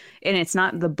tube. And it's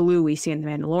not the blue we see in The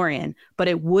Mandalorian, but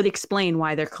it would explain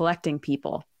why they're collecting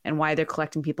people and why they're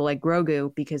collecting people like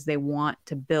Grogu, because they want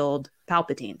to build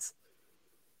Palpatines.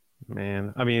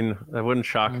 Man, I mean, that wouldn't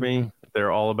shock me.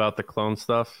 They're all about the clone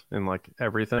stuff and like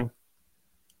everything.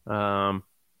 I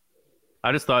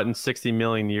just thought in 60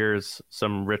 million years,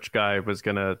 some rich guy was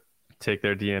going to take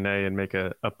their DNA and make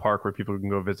a park where people can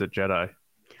go visit Jedi.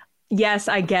 Yes,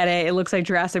 I get it. It looks like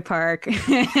Jurassic Park.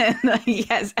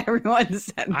 Yes, everyone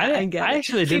said that. I get it.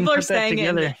 Actually didn't put that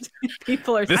together.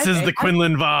 People are This is the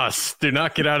Quinlan Voss. Do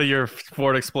not get out of your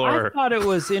Ford Explorer. I thought it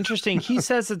was interesting. He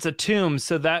says it's a tomb,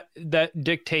 so that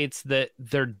dictates that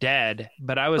they're dead.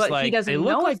 But I was like, they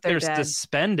look like they're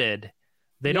suspended.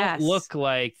 They don't look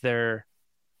like they're...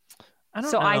 I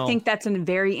don't know. I think that's a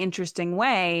very interesting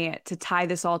way to tie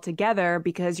this all together,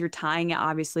 because you're tying it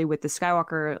obviously with the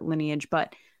Skywalker lineage,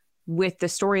 but with the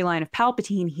storyline of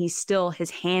Palpatine, his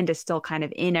hand is still kind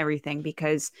of in everything,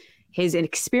 because his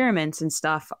experiments and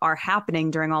stuff are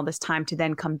happening during all this time to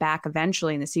then come back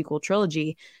eventually in the sequel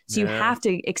trilogy. So you have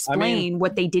to explain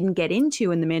what they didn't get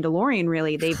into in The Mandalorian,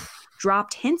 really. They've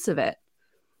dropped hints of it.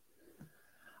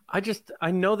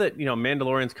 I know that,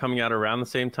 Mandalorian's coming out around the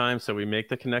same time, so we make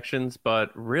the connections, but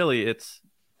really it's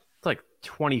like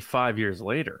 25 years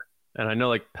later. And I know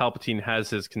like Palpatine has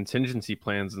his contingency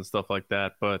plans and stuff like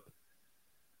that, but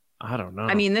I don't know.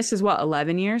 I mean, this is what,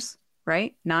 11 years,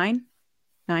 right? 9?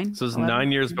 So it's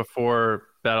 9 years before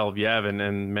Battle of Yavin,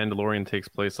 and Mandalorian takes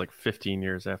place like 15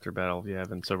 years after Battle of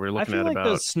Yavin. So we're looking at about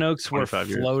those Snokes were 25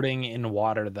 years. floating in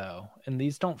water though, and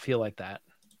these don't feel like that.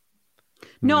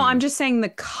 No, I'm just saying the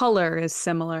color is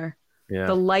similar. Yeah.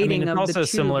 The lighting it's of also the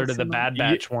similar to the Bad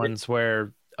Batch ones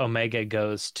where Omega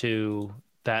goes to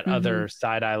that other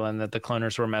side island that the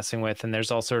cloners were messing with, and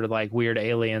there's all sort of like weird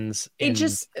aliens.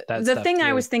 The thing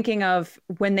I was thinking of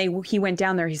when he went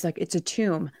down there, he's like, it's a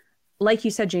tomb. Like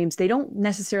you said, James, they don't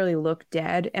necessarily look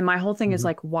dead. And my whole thing is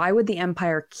like, why would the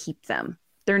Empire keep them?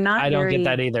 They're not I don't get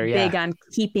that either. big on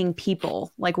keeping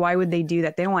people. Like, why would they do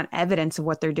that? They don't want evidence of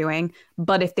what they're doing.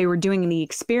 But if they were doing the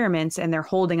experiments and they're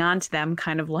holding on to them,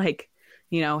 kind of like,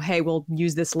 hey, we'll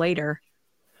use this later.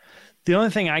 The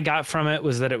only thing I got from it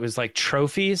was that it was like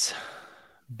trophies,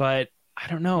 but I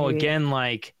don't know. Maybe. Again,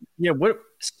 like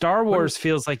Star Wars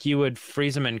feels like you would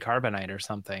freeze them in carbonite or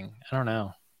something. I don't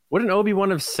know. Wouldn't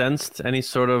Obi-Wan have sensed any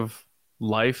sort of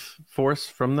life force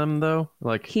from them though?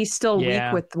 Like he's still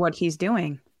weak with what he's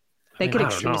doing. They could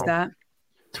excuse that.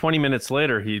 20 minutes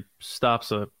later, he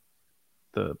stops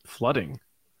the flooding.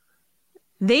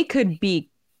 They could be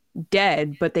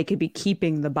dead, but they could be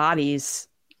keeping the bodies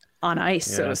on ice,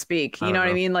 so to speak. You know what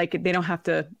I mean? Like they don't have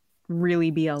to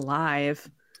really be alive.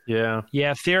 Yeah.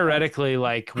 Yeah. Theoretically,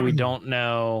 like we don't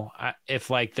know if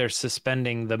like they're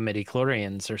suspending the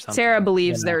midichlorians or something. Sarah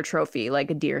believes they're a trophy, like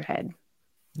a deer head.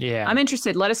 Yeah. I'm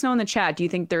interested. Let us know in the chat. Do you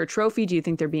think they're a trophy? Do you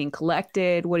think they're being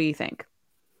collected? What do you think?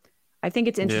 I think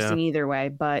it's interesting either way,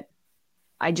 but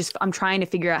I'm trying to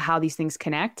figure out how these things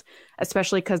connect,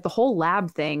 especially because the whole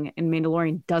lab thing in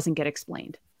Mandalorian doesn't get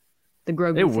explained. The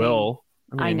Grogu thing. Will.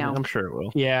 I know. I'm sure it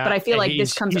will. Yeah. But I feel like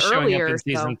this comes earlier. Up in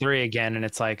season 3 again, and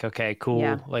it's like, okay, cool.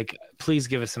 Yeah. Like, please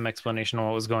give us some explanation on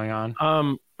what was going on.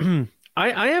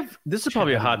 I have, this is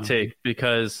probably a hot take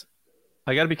because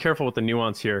I got to be careful with the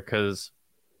nuance here because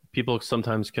people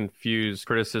sometimes confuse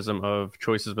criticism of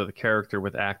choices by the character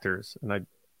with actors. And I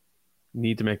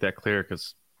need to make that clear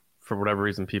because for whatever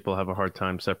reason, people have a hard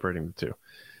time separating the two.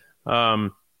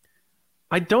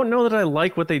 I don't know that I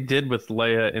like what they did with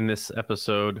Leia in this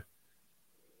episode.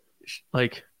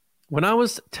 Like when I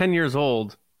was 10 years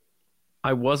old,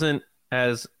 I wasn't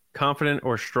as confident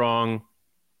or strong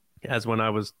as when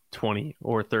I was 20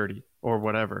 or 30 or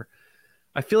whatever.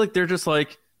 I feel like they're just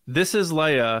like, this is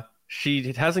Leia. She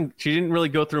didn't really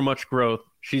go through much growth.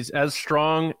 She's as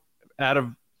strong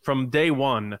from day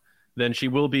one than she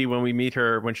will be when we meet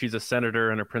her when she's a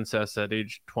senator and a princess at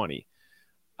age 20.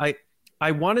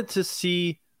 I wanted to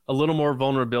see a little more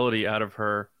vulnerability out of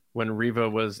her when Reva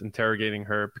was interrogating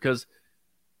her because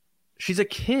she's a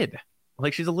kid.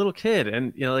 Like she's a little kid.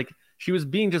 And, like she was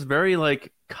being just very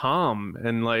like calm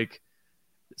and like,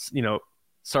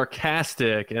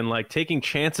 sarcastic and like taking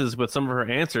chances with some of her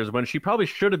answers when she probably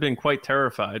should have been quite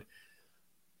terrified.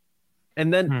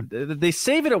 And then they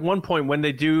save it at one point when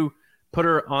they do put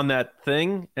her on that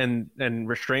thing and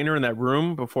restrain her in that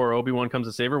room before Obi-Wan comes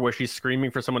to save her, where she's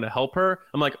screaming for someone to help her.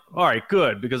 I'm like, all right,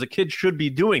 good, because a kid should be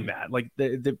doing that. Like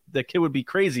the kid would be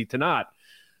crazy to not.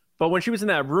 But when she was in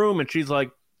that room and she's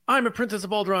like, I'm a princess of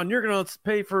Alderaan, you're going to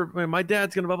pay for, my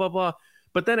dad's going to blah, blah, blah.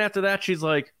 But then after that, she's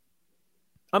like,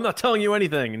 I'm not telling you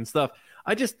anything and stuff.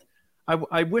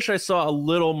 I wish I saw a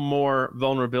little more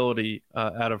vulnerability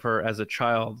out of her as a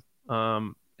child,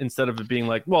 instead of it being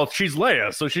like, well, she's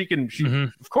Leia, so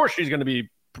of course she's going to be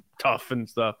tough and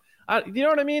stuff. You know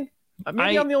what I mean?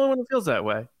 Maybe I'm the only one who feels that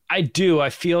way. I do. I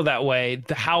feel that way.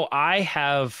 How I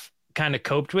have kind of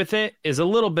coped with it is a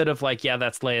little bit of like, yeah,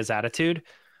 that's Leia's attitude.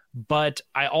 But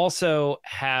I also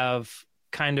have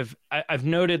I've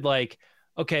noted like,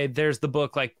 okay, there's the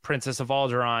book like Princess of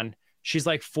Alderaan. She's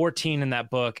like 14 in that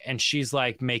book, and she's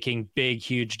like making big,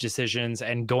 huge decisions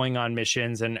and going on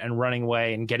missions and running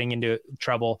away and getting into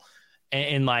trouble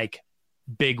in like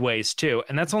big ways too.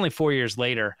 And that's only 4 years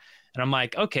later. And I'm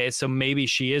like, okay, so maybe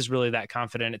she is really that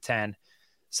confident at 10.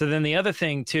 So then the other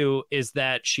thing too is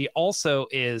that she also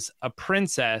is a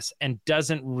princess and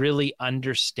doesn't really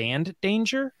understand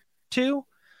danger too.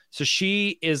 So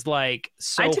she is like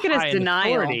so I took it high as in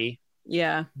denial. authority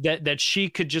that she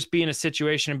could just be in a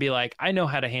situation and be like, I know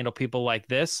how to handle people like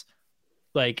this.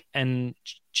 Like, and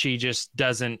she just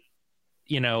doesn't,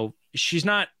 she's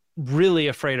not really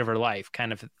afraid of her life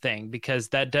kind of thing, because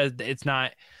that's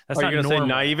not Are you going to say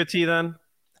naivety then?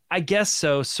 I guess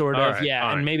so, sort of. Right, yeah.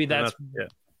 fine. And maybe that's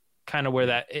kind of where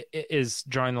that is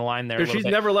drawing the line there. Because she's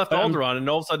never left Alderaan, and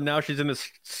all of a sudden now she's in this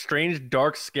strange,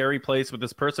 dark, scary place with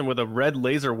this person with a red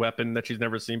laser weapon that she's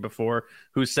never seen before,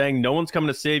 who's saying no one's coming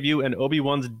to save you, and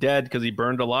Obi-Wan's dead because he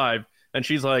burned alive. And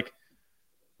she's like, "Are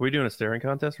we doing a staring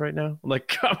contest right now?" Like,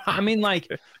 come on. I mean, like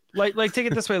take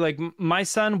it this way. Like, my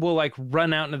son will like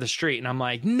run out into the street, and I'm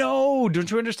like, "No,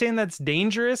 don't you understand that's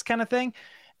dangerous?" kind of thing.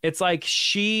 It's like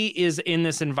she is in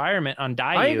this environment on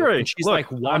Daiyu. I agree. And she's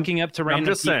like walking up to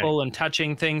random people and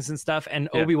touching things and stuff. And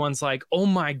Obi-Wan's like, oh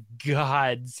my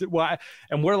God, why?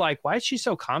 And we're like, why is she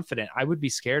so confident? I would be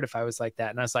scared if I was like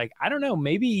that. And I was like, I don't know,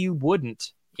 maybe you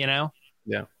wouldn't, Yeah.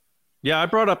 Yeah, I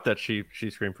brought up that she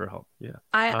screamed for help. Yeah.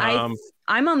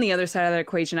 I'm on the other side of that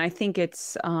equation. I think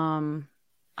it's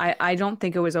I don't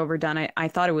think it was overdone. I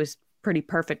thought it was pretty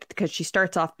perfect, because she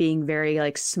starts off being very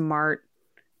like smart,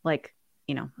 like,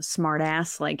 a smart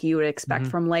ass like you would expect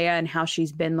from Leia, and how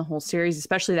she's been the whole series,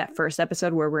 especially that first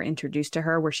episode where we're introduced to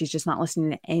her, where she's just not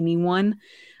listening to anyone.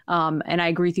 And I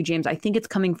agree with you, James. I think it's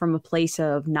coming from a place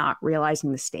of not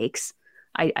realizing the stakes.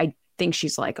 I think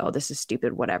she's like, oh, this is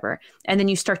stupid, whatever. And then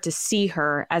you start to see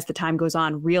her as the time goes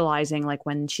on, realizing like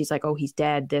when she's like, oh, he's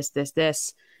dead,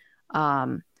 this.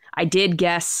 I did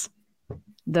guess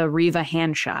the Reva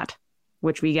hand shot,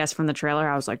 which we guessed from the trailer.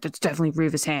 I was like, that's definitely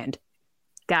Reva's hand.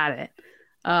 Got it.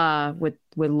 With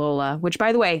Lola, which,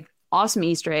 by the way, awesome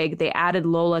Easter egg. They added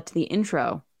Lola to the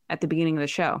intro at the beginning of the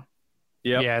show.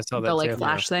 Yeah, I saw that. The like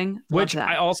flash thing, which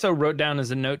I also wrote down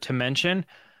as a note to mention.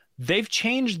 They've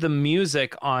changed the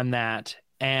music on that,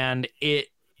 and it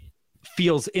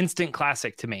feels instant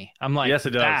classic to me. I'm like, yes,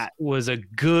 it does. That was a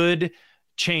good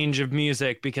change of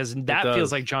music, because that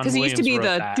feels like John Williams. Because it used to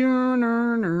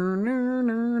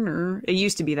be it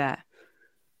used to be that.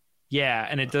 Yeah,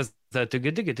 and it does the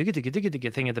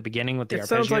thing at the beginning with the arpeggios. It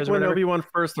sounds like when Obi-Wan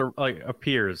first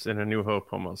appears in A New Hope,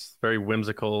 almost very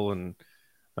whimsical and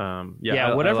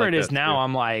whatever it is now.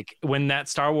 I'm like, when that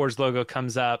Star Wars logo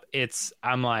comes up,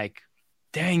 I'm like,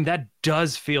 dang, that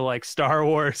does feel like Star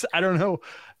Wars. I don't know.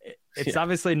 It's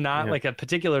obviously not like a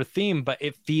particular theme, but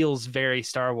it feels very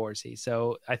Star Warsy.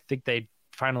 So I think they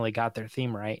finally got their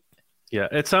theme right. Yeah,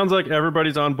 it sounds like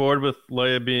everybody's on board with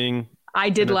Leia being. I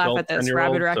did laugh at this.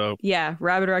 Rabbit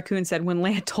Raccoon said when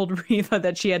Leia told Reva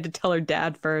that she had to tell her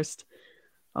dad first.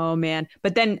 Oh man!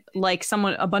 But then, like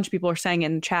a bunch of people are saying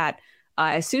in the chat,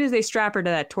 as soon as they strap her to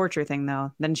that torture thing,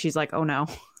 though, then she's like, "Oh no,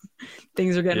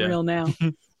 things are getting real now."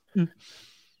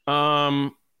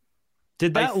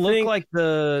 Did that look like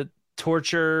the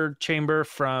torture chamber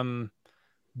from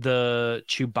the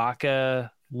Chewbacca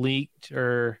leaked,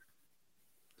 or?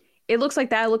 It looks like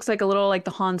that. It looks like a little like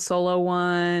the Han Solo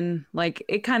one. Like,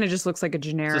 it kind of just looks like a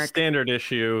generic. It's a standard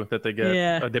issue that they get.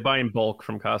 Yeah. They buy in bulk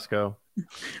from Costco.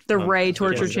 The Rey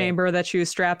torture chamber that she was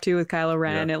strapped to with Kylo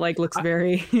Ren. Yeah. It like looks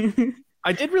very.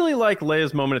 I did really like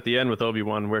Leia's moment at the end with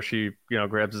Obi-Wan, where she,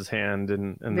 grabs his hand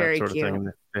and that sort of thing. And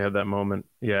they have that moment.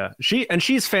 Yeah.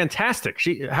 She's fantastic.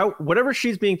 Whatever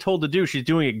she's being told to do, she's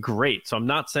doing it great. So I'm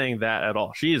not saying that at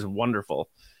all. She is wonderful.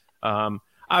 And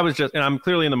I'm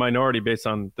clearly in the minority based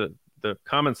on the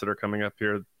comments that are coming up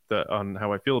here on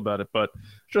how I feel about it, but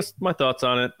just my thoughts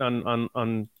on it,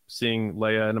 on seeing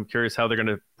Leia, and I'm curious how they're going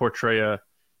to portray a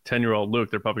 10-year-old Luke.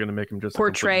 They're probably going to make him just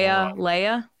portray a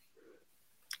Leia.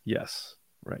 Yes,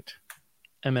 right.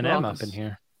 Eminem up in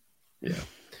here. Yeah.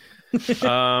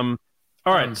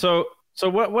 All right. So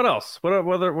what else? What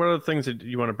are the things that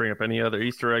you want to bring up? Any other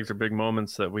Easter eggs or big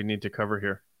moments that we need to cover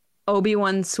here?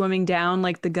 Obi-Wan swimming down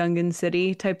like the Gungan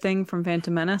City type thing from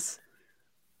Phantom Menace.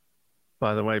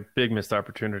 By the way, big missed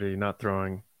opportunity not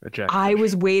throwing a jackfish. I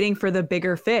was waiting for the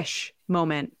bigger fish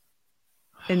moment,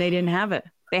 and they didn't have it.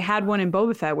 They had one in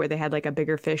Boba Fett where they had like a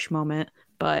bigger fish moment,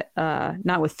 but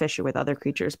not with fish, with other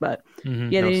creatures. But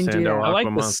yeah, they didn't do that. I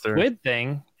like the squid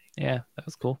thing. Yeah, that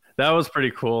was cool. That was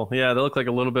pretty cool. Yeah, they look like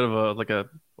a little bit of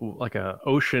a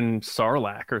ocean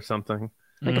sarlacc or something,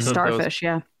 like a starfish.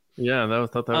 Yeah. Yeah, I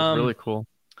thought that was really cool.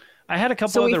 I had a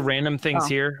couple other random things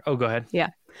here. Oh, go ahead. Yeah,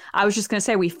 I was just gonna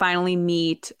say we finally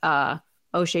meet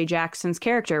O'Shea Jackson's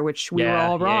character, which we were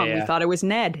all wrong. We thought it was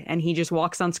Ned, and he just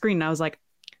walks on screen, and I was like,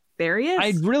 there he is.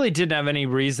 I really didn't have any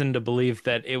reason to believe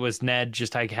that it was Ned.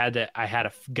 Just I had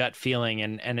a gut feeling,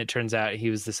 and it turns out he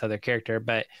was this other character.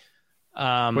 But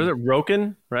was it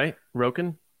Roken? Right,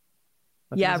 Roken.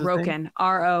 Yeah, Roken.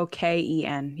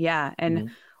 Roken. Yeah,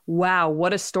 and wow,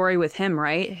 what a story with him,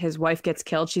 right? His wife gets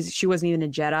killed. She wasn't even a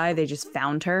Jedi. They just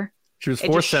found her. She was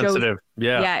force sensitive.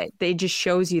 Yeah, they just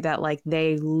shows you that like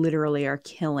they literally are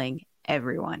killing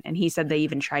everyone. And he said they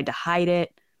even tried to hide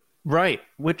it. Right,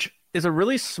 which is a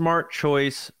really smart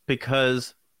choice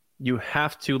because you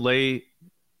have to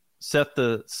set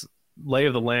the lay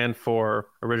of the land for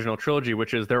original trilogy,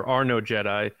 which is there are no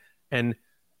Jedi, and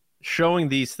showing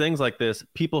these things like this,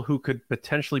 people who could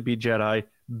potentially be Jedi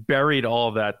buried all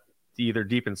of that either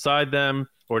deep inside them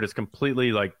or just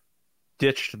completely like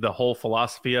ditched the whole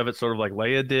philosophy of it, sort of like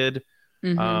Leia did.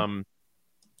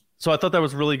 So I thought that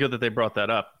was really good that they brought that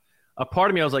up. A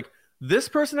part of me, I was like, this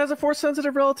person has a force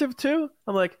sensitive relative too?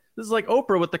 I'm like, this is like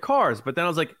Oprah with the cars. But then I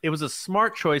was like, it was a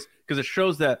smart choice because it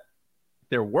shows that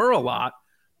there were a lot,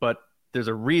 but there's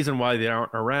a reason why they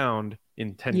aren't around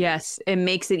in 10 years. Yes, it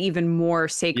makes it even more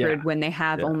sacred when they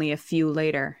have only a few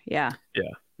later. Yeah.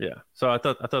 So I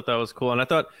thought that was cool, and I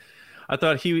thought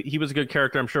he was a good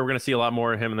character. I'm sure we're going to see a lot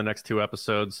more of him in the next 2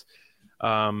 episodes.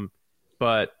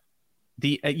 But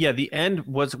the end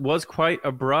was quite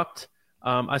abrupt.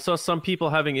 I saw some people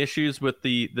having issues with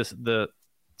the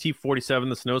T-47,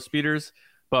 the snow speeders.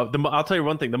 But I'll tell you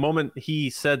one thing: the moment he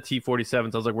said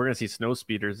T-47s, I was like, "We're going to see snow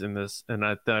speeders in this," and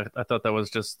I thought that was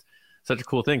just such a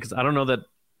cool thing because I don't know that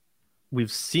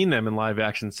we've seen them in live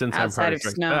action since outside of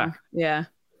snow. Back. Yeah,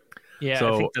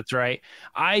 so, I think that's right.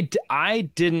 I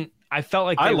didn't. I felt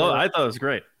like I thought it was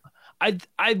great.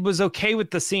 I was okay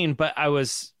with the scene, but I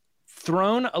was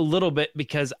thrown a little bit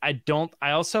because I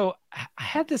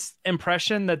had this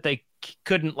impression that they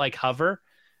couldn't like hover;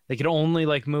 they could only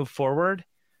like move forward.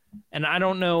 And I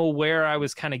don't know where I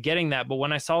was kind of getting that, but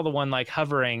when I saw the one like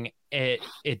hovering, it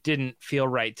didn't feel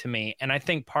right to me. And I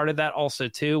think part of that also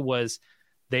too was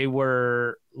they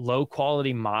were low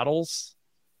quality models,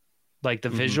 like the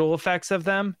visual effects of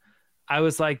them. I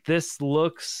was like, this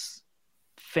looks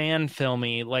fan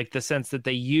filmy, like the sense that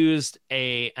they used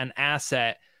an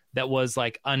asset that was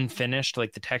like unfinished,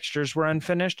 like the textures were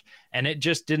unfinished, and it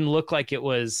just didn't look like it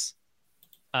was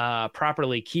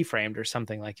properly keyframed or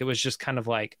something. Like it was just kind of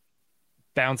like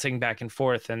bouncing back and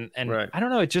forth, and right. I don't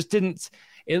know, it just didn't.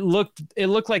 It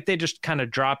looked like they just kind of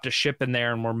dropped a ship in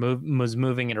there and was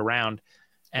moving it around,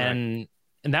 and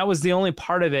that was the only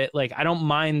part of it. Like I don't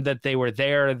mind that they were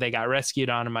there, they got rescued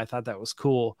on them. I thought that was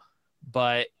cool,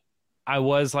 but I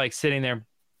was like sitting there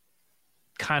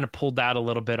kind of pulled out a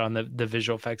little bit on the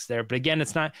visual effects there. But again,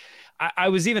 it's not, I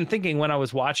was even thinking when I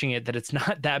was watching it that it's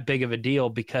not that big of a deal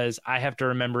because I have to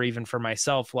remember even for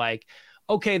myself, like,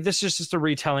 okay, this is just a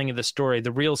retelling of the story.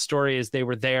 The real story is they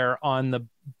were there on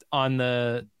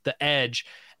the edge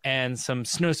and some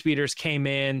snow speeders came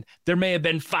in. There may have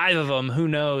been 5 of them. Who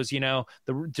knows? You know,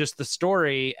 the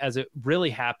story as it really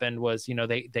happened was, you know,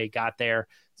 they got there,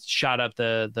 shot up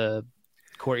the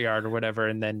courtyard or whatever,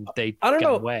 and then they get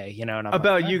away, you know. And I'm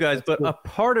about like, you guys, but cool. A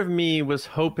part of me was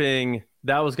hoping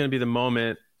that was going to be the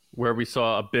moment where we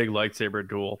saw a big lightsaber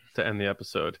duel to end the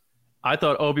episode. I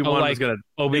thought Obi-Wan was going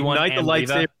to ignite the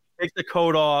lightsaber, Reva. Take the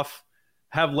coat off,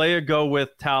 have Leia go with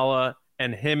Tala,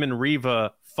 and him and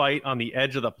Reva fight on the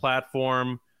edge of the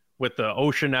platform with the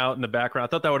ocean out in the background. I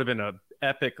thought that would have been an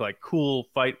epic, like, cool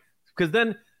fight, because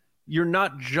then you're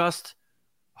not just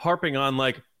harping on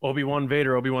like Obi-Wan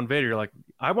Vader. You're like,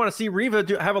 I want to see Reva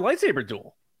have a lightsaber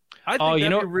duel. I think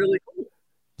that'd be really cool.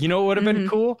 You know what would have been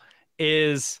cool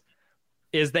is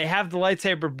they have the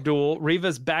lightsaber duel.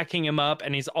 Reva's backing him up,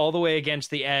 and he's all the way against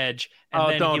the edge.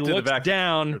 And then he looks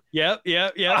down. Yep.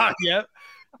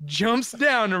 Jumps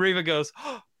down, and Reva goes,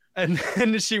 and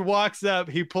then she walks up.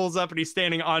 He pulls up, and he's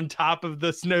standing on top of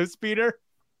the snow speeder.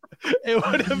 It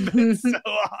would have been so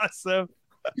awesome.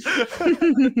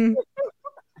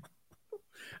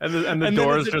 and the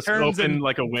doors just open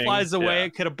like a wing. Flies away.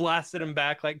 It could have blasted him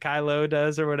back like Kylo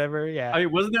does or whatever. Yeah. I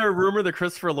mean, wasn't there a rumor that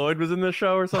Christopher Lloyd was in the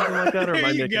show or something like that? Or am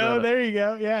I making that up? There you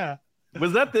go. Yeah.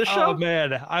 Was that this show? Oh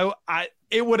man,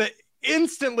 it would have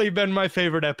instantly been my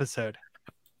favorite episode.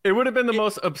 It would have been the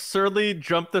most absurdly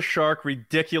jump the shark,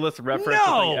 ridiculous reference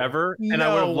thing ever, and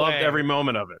I would have loved every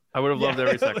moment of it. I would have loved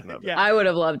every second of it. Yeah. I would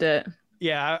have loved it.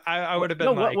 Yeah, I would have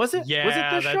been. No, was it? Yeah, was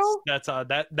it this show? That's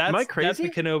Am I crazy? That's the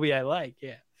Kenobi I like.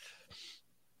 Yeah.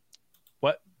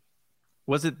 What?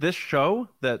 Was it this show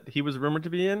that he was rumored to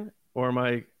be in, or am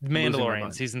I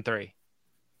Mandalorian season 3?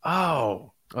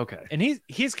 Oh, okay. And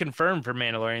he's confirmed for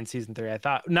Mandalorian season 3. I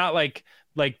thought not like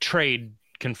trade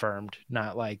confirmed,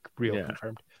 not like real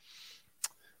confirmed.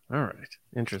 All right,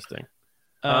 interesting.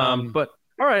 But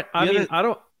all right, I mean, I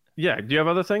don't. Yeah, do you have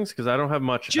other things? Because I don't have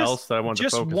much else that I want to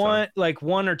focus on. Just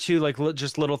one or two,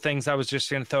 just little things. I was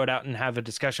just going to throw it out and have a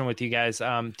discussion with you guys.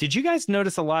 Did you guys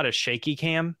notice a lot of shaky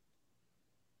cam?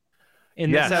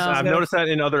 Yes, I've noticed that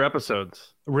in other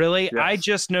episodes. Really? Yes. I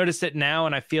just noticed it now,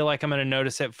 and I feel like I'm going to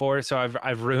notice it so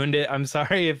I've ruined it. I'm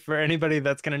sorry for anybody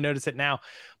that's going to notice it now.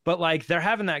 But like they're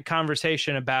having that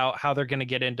conversation about how they're going to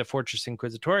get into Fortress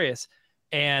Inquisitorius.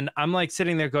 And I'm like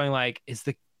sitting there going like,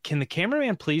 can the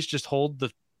cameraman please just hold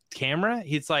the camera?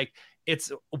 He's like,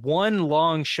 it's one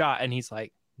long shot, and he's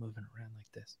like moving around like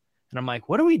this. And I'm like,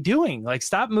 what are we doing? Like,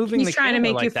 stop moving. He's trying to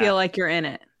make you feel like you're in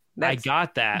it. I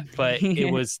got that, but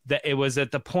it was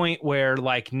at the point where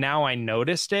like now I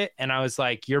noticed it, and I was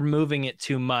like, you're moving it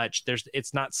too much.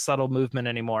 It's not subtle movement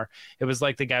anymore. It was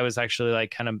like the guy was actually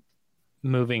like kind of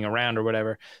moving around or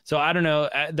whatever. So I don't know.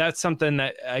 That's something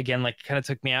that again like kind of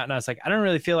took me out, and I was like, I don't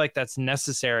really feel like that's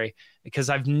necessary, because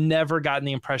I've never gotten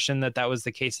the impression that was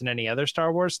the case in any other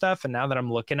Star Wars stuff. And now that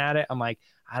I'm looking at it, I'm like,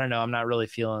 I don't know. I'm not really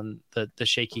feeling the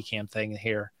shaky cam thing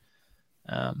here.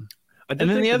 And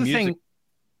then the other thing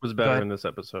was better in this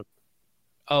episode.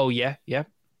 Oh yeah,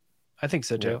 I think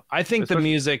so too. Yeah. I think the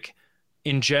music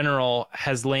in general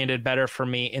has landed better for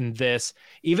me in this,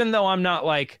 even though I'm not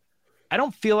like, I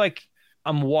don't feel like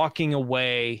I'm walking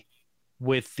away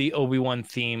with the Obi-Wan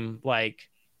theme like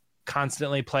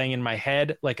constantly playing in my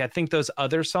head. Like I think those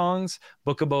other songs,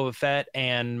 Book of Boba Fett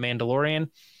and Mandalorian,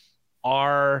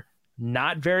 are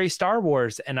not very Star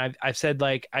Wars. And I've said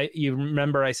like you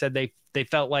remember I said they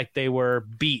felt like they were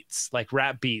beats, like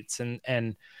rap beats,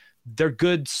 and they're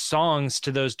good songs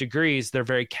to those degrees. They're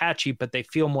very catchy, but they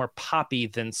feel more poppy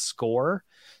than score.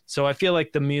 So I feel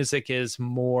like the music is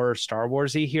more Star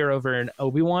Wars-y here over in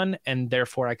Obi-Wan, and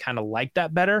therefore I kind of like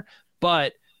that better.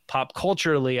 But pop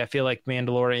culturally, I feel like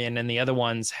Mandalorian and the other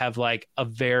ones have like a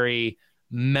very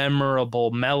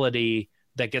memorable melody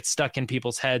that gets stuck in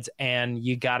people's heads, and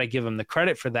you got to give them the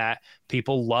credit for that.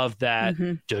 People love that,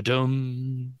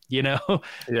 da-dum, you know?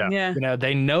 Yeah. You know,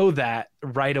 they know that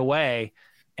right away.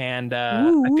 And I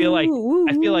feel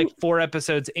like 4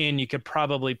 episodes in, you could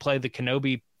probably play the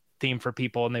Kenobi theme for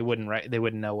people, and they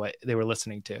wouldn't know what they were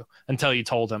listening to until you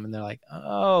told them, and they're like,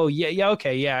 oh yeah,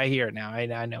 okay, yeah, I hear it now.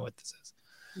 I know what this is.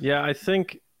 Yeah, I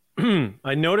think I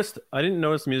didn't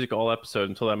notice music all episode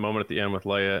until that moment at the end with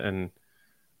Leia and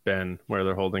Ben, where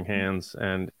they're holding hands,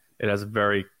 and it has a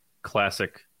very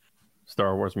classic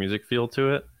Star Wars music feel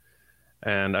to it.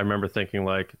 And I remember thinking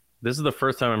like, this is the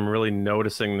first time I'm really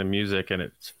noticing the music, and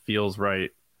it feels right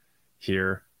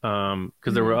here.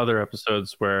 Because there were other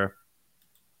episodes where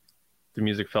the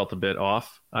music felt a bit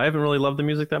off. I haven't really loved the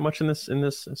music that much in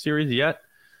this series yet,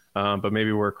 but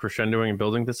maybe we're crescendoing and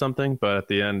building to something. But at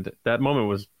the end, that moment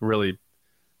was really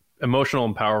emotional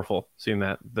and powerful, seeing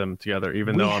them together.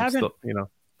 Even though I'm still,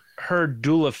 heard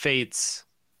Duel of Fates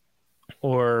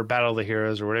or Battle of the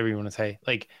Heroes or whatever you want to say,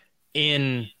 like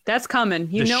in that's coming.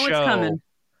 It's coming.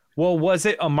 Well, was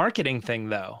it a marketing thing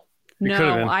though?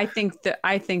 No, I think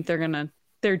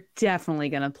they're definitely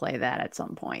gonna play that at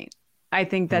some point. I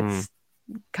think that's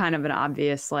kind of an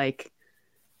obvious, like,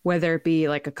 whether it be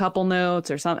like a couple notes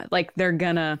or something, like they're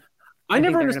gonna. I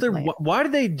never understood why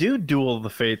did they do Duel of the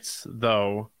Fates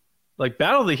though? Like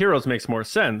Battle of the Heroes makes more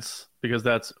sense because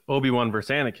that's Obi-Wan versus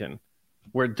Anakin.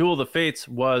 Where Duel of the Fates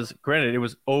was, granted, it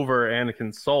was over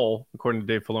Anakin's soul, according to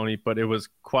Dave Filoni, but it was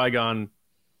Qui-Gon,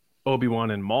 Obi-Wan,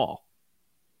 and Maul.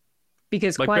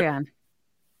 Because like, Qui-Gon.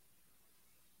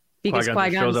 Because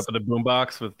Qui-Gon shows up at the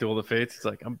boombox with Duel of the Fates. It's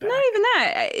like, I'm back. Not even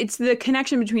that. It's the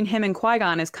connection between him and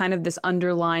Qui-Gon is kind of this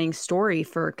underlying story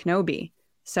for Kenobi.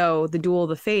 So the Duel of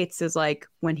the Fates is like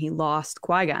when he lost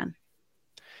Qui-Gon.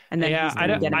 And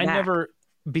then I never,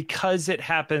 because it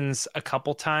happens a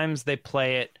couple times, they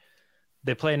play it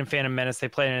in Phantom Menace, they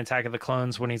play it in Attack of the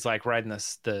Clones when he's like riding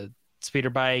the speeder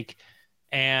bike,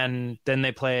 and then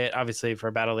they play it obviously for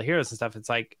Battle of the Heroes and stuff. It's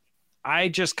like I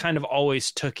just kind of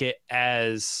always took it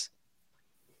as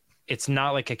it's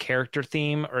not like a character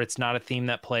theme, or it's not a theme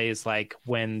that plays like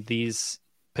when these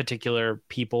particular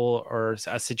people or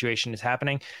a situation is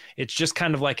happening. It's just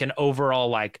kind of like an overall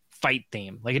like fight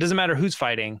theme. Like it doesn't matter who's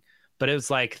fighting, but it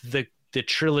was like the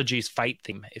trilogy's fight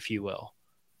theme, if you will.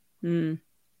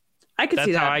 I could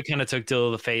see that. That's how I kind of took Duel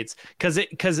of the Fates, because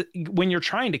when you're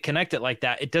trying to connect it like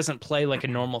that, it doesn't play like a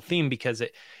normal theme, because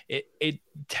it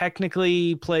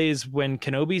technically plays when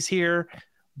Kenobi's here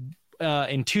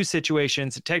in 2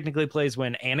 situations. It technically plays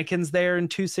when Anakin's there in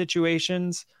 2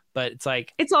 situations, but it's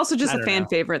like it's also just a fan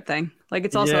favorite thing. Like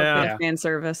it's also a fan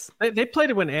service. They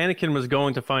played it when Anakin was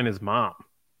going to find his mom.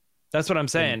 That's what I'm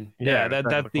saying.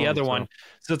 That's the other one.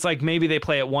 So it's like maybe they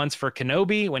play it once for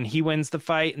Kenobi when he wins the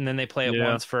fight, and then they play it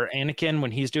once for Anakin when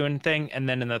he's doing thing, and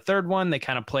then in the third one they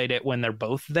kind of played it when they're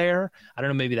both there. I don't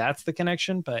know, maybe that's the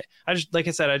connection, but I just, like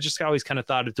I said, I just always kind of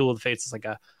thought of Duel of the Fates as like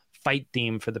a fight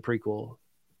theme for the prequel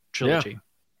trilogy.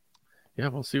 Yeah,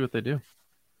 we'll see what they do.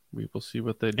 We will see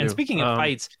what they do. And speaking of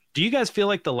fights, do you guys feel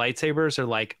like the lightsabers are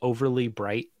like overly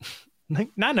bright? Like,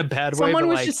 not in a bad way. Someone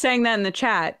was like, just saying that in the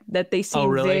chat, that they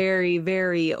seem very,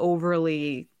 very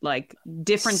overly like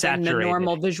different saturated than the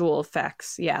normal visual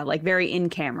effects. Yeah, like very in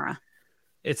camera.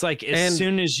 It's like as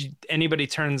soon as anybody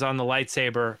turns on the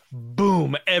lightsaber,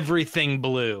 boom, everything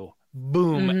blue.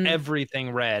 Boom,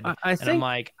 everything red. I think, and I'm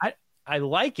like, I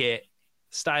like it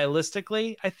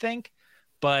stylistically, I think,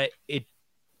 but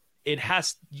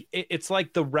it's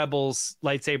like the Rebels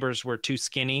lightsabers were too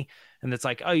skinny, and it's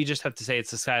like, oh, you just have to say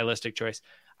it's a stylistic choice.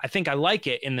 I think I like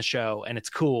it in the show and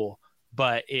it's cool,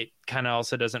 but it kind of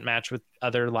also doesn't match with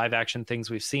other live action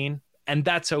things we've seen, and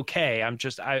that's okay.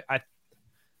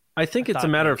 I think it's a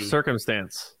matter of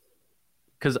circumstance,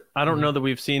 because I don't know that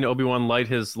we've seen Obi-Wan light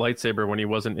his lightsaber when he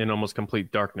wasn't in almost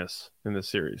complete darkness in this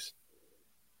series.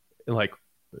 Like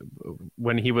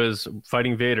when he was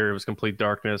fighting Vader, it was complete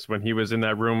darkness. When he was in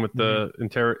that room with the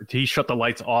he shut the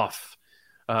lights off.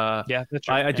 That's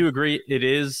right. I do agree. It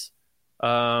is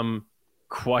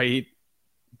quite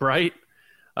bright,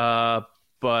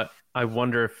 but I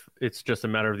wonder if it's just a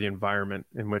matter of the environment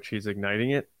in which he's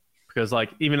igniting it. Because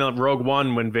like even in Rogue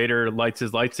One, when Vader lights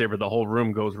his lightsaber, the whole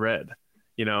room goes red,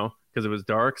 because it was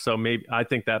dark. So maybe I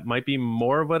think that might be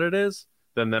more of what it is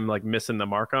than them like missing the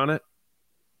mark on it.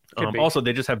 Also,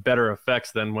 they just have better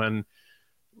effects than when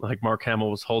like Mark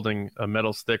Hamill was holding a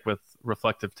metal stick with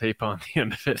reflective tape on the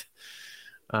end of it.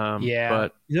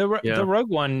 But the Rogue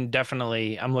One,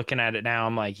 definitely, I'm looking at it now,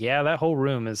 I'm like, yeah, that whole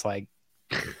room is like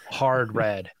hard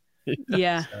red.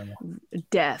 Yeah.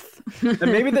 Death. And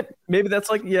maybe that's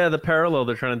like the parallel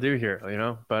they're trying to do here,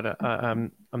 but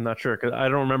I'm not sure, because I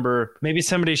don't remember. Maybe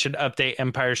somebody should update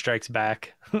Empire Strikes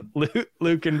Back.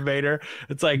 Luke and Vader,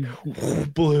 it's like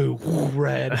blue,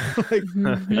 red, like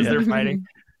as they're fighting.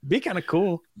 Be kind of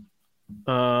cool.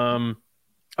 All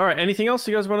right, anything else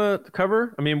you guys want to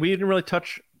cover? I mean, we didn't really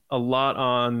touch a lot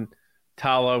on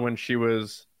Tala when she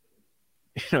was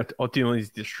dealing with these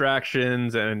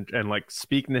distractions and like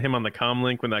speaking to him on the comm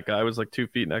link when that guy was like 2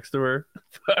 feet next to her.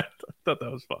 But I thought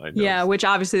that was fine. Yeah, which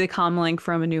obviously the comm link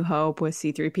from A New Hope with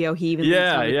C-3PO, he even leaves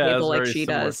on the table like she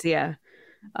does. Yeah.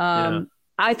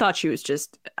 I thought she was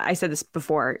just, I said this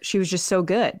before, she was just so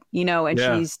good,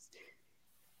 and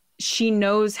she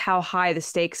knows how high the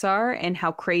stakes are and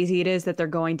how crazy it is that they're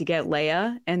going to get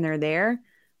Leia and they're there.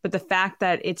 But the fact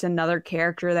that it's another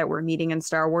character that we're meeting in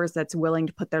Star Wars that's willing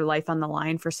to put their life on the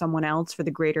line for someone else for the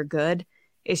greater good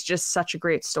is just such a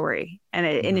great story. And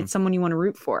it's someone you want to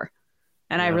root for.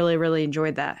 And I really, really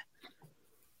enjoyed that.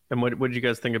 And what did you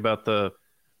guys think about the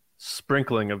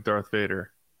sprinkling of Darth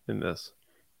Vader in this?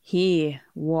 He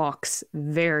walks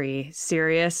very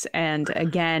serious. And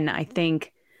again, I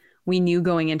think we knew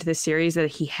going into the series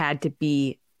that he had to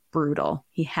be brutal.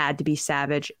 He had to be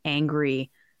savage,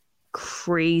 angry,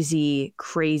 crazy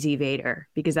Vader,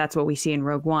 because that's what we see in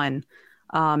Rogue One.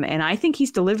 And I think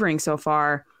he's delivering so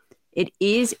far. It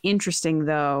is interesting,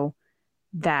 though,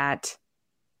 that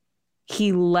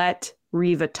he let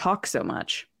Reva talk so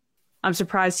much. I'm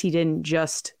surprised he didn't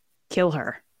just kill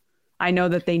her. I know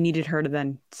that they needed her to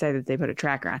then say that they put a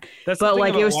tracker on. But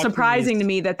like, it was surprising to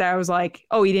me that was like,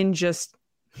 oh, he didn't just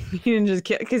kill,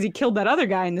 because he killed that other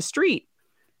guy in the street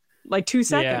like 2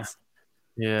 seconds.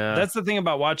 Yeah, that's the thing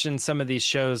about watching some of these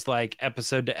shows, like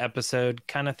episode to episode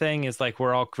kind of thing, is like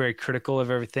we're all very critical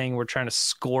of everything. We're trying to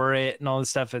score it and all this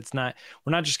stuff. We're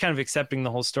not just kind of accepting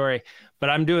the whole story. But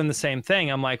I'm doing the same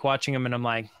thing. I'm like watching him and I'm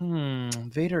like,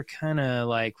 Vader kind of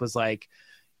like was like,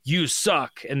 you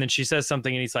suck, and then she says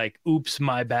something and he's like, oops,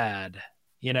 my bad,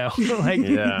 like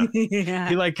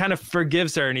he like kind of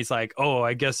forgives her and he's like, oh,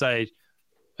 I guess I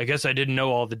I guess I didn't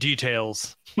know all the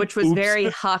details. Which was Oops. very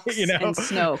Hux You know? and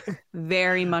Snoke.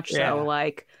 Very much Yeah. so.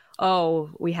 Like,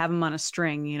 oh, we have him on a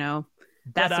string, you know?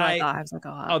 That's what I thought. I was like, oh,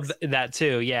 Hux. That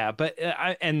too. Yeah. But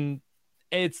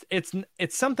it's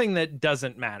something that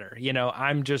doesn't matter. You know,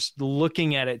 I'm just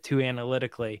looking at it too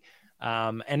analytically.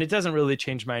 And it doesn't really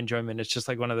change my enjoyment. It's just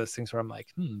like one of those things where I'm like,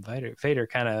 Vader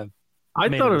kind of. I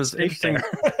thought it was interesting.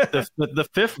 the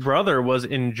fifth brother was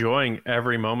enjoying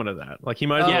every moment of that. Like he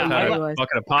might as well have had a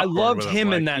bucket of popcorn. I loved him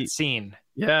like, in that scene.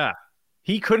 Yeah,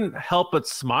 he couldn't help but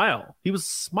smile. He was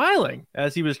smiling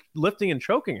as he was lifting and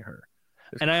choking her.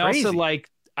 And crazy.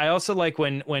 I also like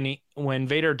when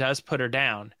Vader does put her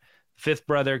down, fifth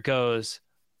brother goes,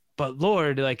 "But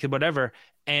Lord," like whatever.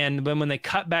 And when they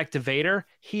cut back to Vader,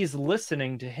 he's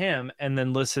listening to him and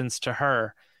then listens to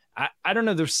her. I don't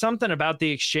know. There's something about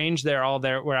the exchange there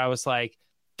where I was like,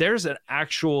 there's an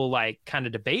actual like kind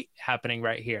of debate happening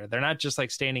right here. They're not just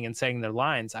like standing and saying their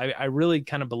lines. I really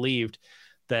kind of believed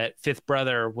that fifth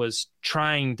brother was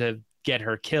trying to get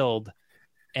her killed,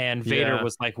 and Vader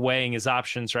was like weighing his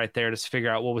options right there to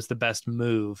figure out what was the best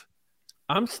move.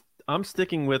 I'm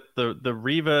sticking with the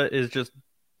Reva is just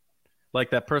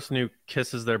like that person who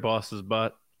kisses their boss's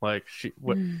butt. Like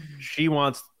she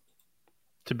wants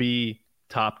to be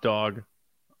top dog,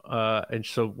 and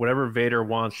so whatever Vader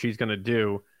wants, she's going to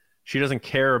do. She doesn't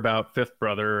care about fifth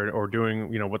brother or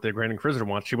doing what the Grand Inquisitor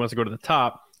wants. She wants to go to the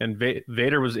top, and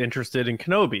Vader was interested in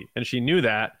Kenobi, and she knew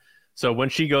that. So when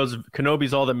she goes,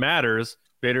 Kenobi's all that matters.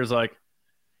 Vader's like,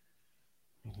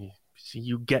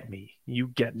 you get me.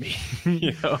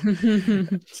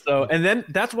 So, and then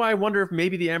that's why I wonder if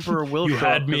maybe the Emperor will. You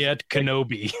had me at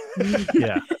Kenobi.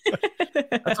 Yeah.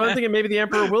 That's why I'm thinking maybe the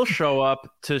Emperor will show up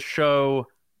to show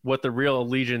what the real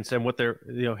allegiance and what their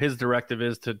his directive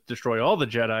is to destroy all the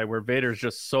Jedi, where Vader's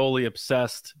just solely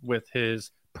obsessed with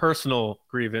his personal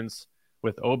grievance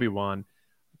with Obi-Wan.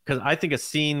 Because I think a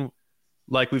scene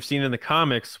like we've seen in the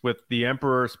comics with the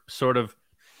Emperor sort of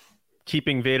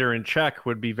keeping Vader in check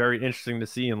would be very interesting to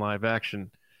see in live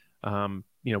action.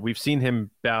 We've seen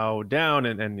him bow down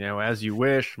and as you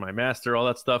wish, my master, all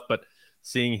that stuff, but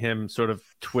seeing him sort of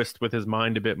twist with his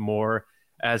mind a bit more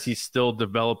as he's still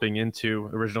developing into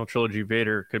original trilogy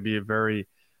Vader could be a very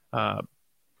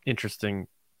interesting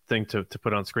thing to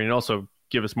put on screen. And also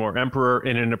give us more Emperor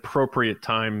in an appropriate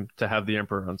time to have the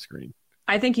Emperor on screen.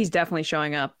 I think he's definitely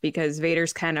showing up because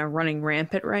Vader's kind of running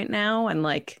rampant right now and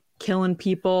like killing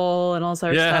people and all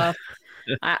sort of stuff.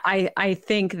 I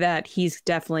think that he's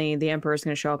definitely, the Emperor's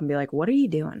going to show up and be like, what are you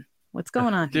doing? What's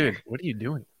going on Dude, here? What are you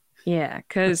doing? Yeah,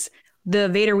 because the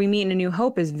Vader we meet in A New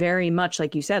Hope is very much,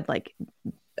 like you said, like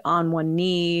on one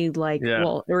knee, like,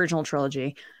 well, original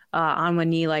trilogy, on one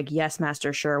knee, like, yes,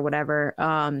 master, sure, whatever.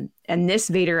 And this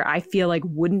Vader, I feel like,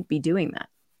 wouldn't be doing that.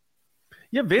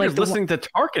 Yeah, Vader's listening to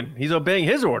Tarkin. He's obeying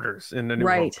his orders in the New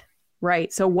Hope.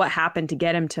 Right. So what happened to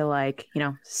get him to like,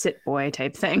 sit boy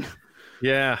type thing?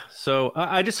 Yeah. So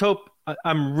I just hope,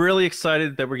 I'm really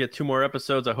excited that we get 2 more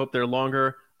episodes. I hope they're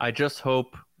longer. I just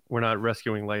hope we're not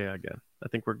rescuing Leia again. I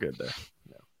think we're good there.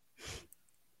 Yeah.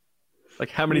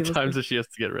 Like how many times does she have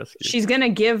to get rescued? She's going to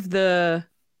give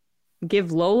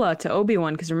Lola to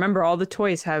Obi-Wan. Because remember, all the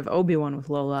toys have Obi-Wan with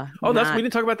Lola. Oh, we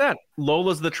didn't talk about that.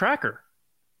 Lola's the tracker.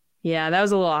 Yeah, that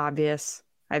was a little obvious,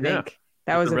 I think.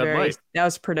 That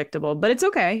was predictable, but it's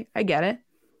okay. I get it.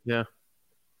 Yeah.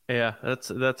 Yeah,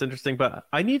 that's interesting. But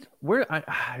I need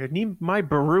my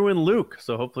Beru and Luke.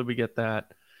 So hopefully we get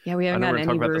that. Yeah, we haven't gotten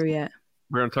any Beru yet.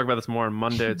 We're gonna talk about this more on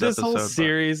Monday. This whole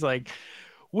series, like,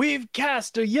 we've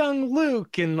cast a young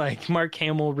Luke, and like Mark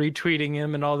Hamill retweeting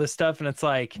him and all this stuff, and it's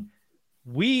like,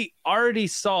 we already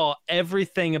saw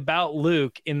everything about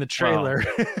Luke in the trailer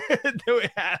that we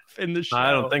have in the show.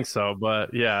 I don't think so,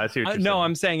 but yeah, I see what you're saying.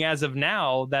 I'm saying as of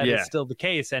now, that is still the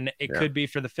case, and it could be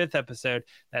for the 5th episode.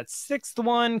 That 6th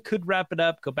one could wrap it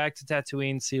up, go back to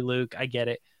Tatooine, see Luke. I get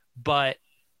it, but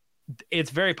it's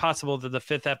very possible that the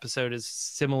 5th episode is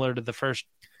similar to the first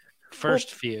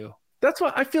few. That's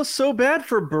why I feel so bad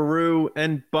for Beru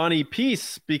and Bonnie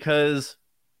Peace, because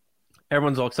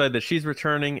everyone's all excited that she's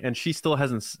returning, and she still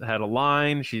hasn't had a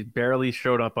line. She barely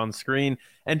showed up on screen.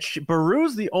 And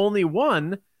Beru's the only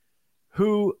one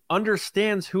who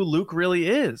understands who Luke really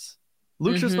is.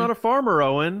 Luke's just not a farmer,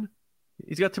 Owen.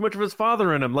 He's got too much of his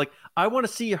father in him. Like, I want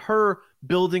to see her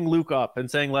building Luke up and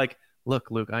saying, like,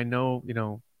 look, Luke, I know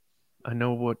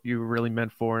what you really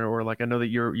meant for, or like, I know that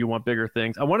you want bigger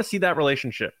things. I want to see that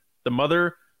relationship, the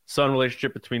mother-son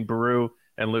relationship between Beru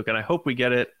and Luke. And I hope we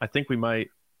get it. I think we might.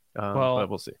 But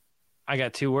we'll see. I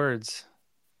got 2 words.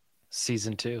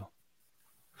 Season 2.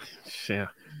 Yeah.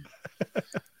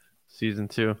 Season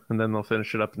 2. And then they'll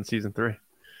finish it up in season 3.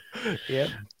 Yep.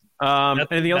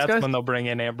 Anything else, that's guys? when they'll bring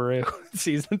in Amberu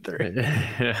season 3.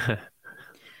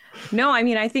 No, I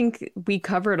mean, I think we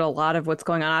covered a lot of what's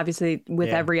going on. Obviously, with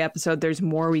every episode, there's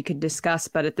more we could discuss.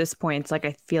 But at this point, it's like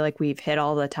I feel like we've hit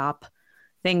all the top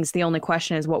things. The only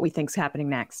question is what we think's happening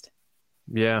next.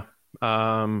 Yeah.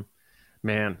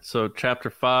 Man. So chapter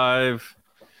 5.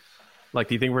 Like,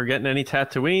 do you think we're getting any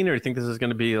Tatooine, or do you think this is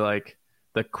going to be like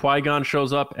the Qui-Gon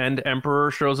shows up and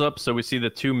Emperor shows up, so we see the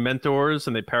two mentors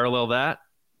and they parallel that?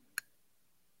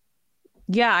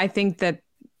 Yeah, I think that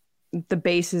the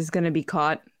base is going to be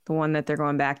caught, the one that they're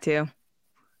going back to.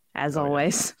 As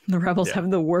always, the rebels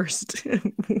have the worst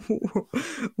Don't luck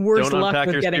unpack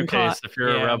with your getting suitcase caught. if you're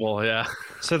a rebel. Yeah.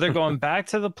 So they're going back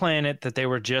to the planet that they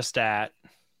were just at,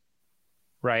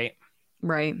 right?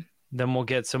 Right. Then we'll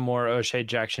get some more O'Shea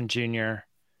Jackson Jr.,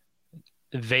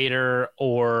 Vader,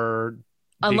 or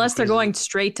unless they're going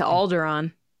straight to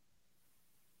Alderaan.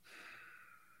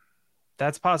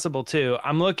 That's possible too.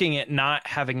 I'm looking at not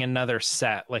having another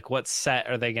set. Like, what set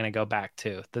are they going to go back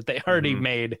to that they already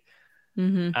made?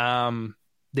 Mm-hmm.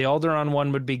 The Alderaan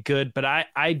one would be good, but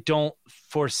I don't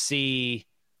foresee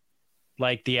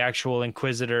like the actual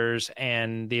Inquisitors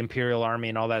and the Imperial Army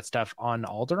and all that stuff on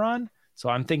Alderaan. So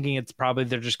I'm thinking it's probably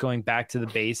they're just going back to the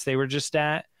base they were just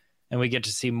at, and we get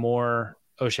to see more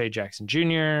O'Shea Jackson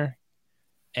Jr.,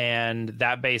 and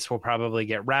that base will probably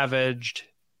get ravaged.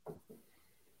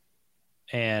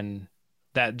 And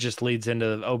that just leads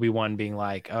into Obi-Wan being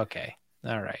like, okay,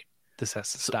 all right, this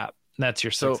has to stop. And that's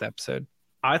your 6th episode.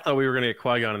 I thought we were going to get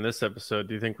Qui-Gon in this episode.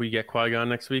 Do you think we get Qui-Gon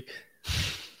next week?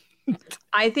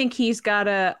 I think he's going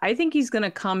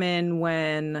to come in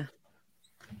when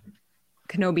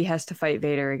Kenobi has to fight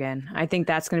Vader again. I think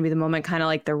that's going to be the moment, kind of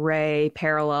like the Rey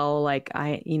parallel, like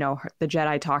the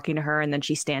Jedi talking to her and then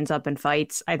she stands up and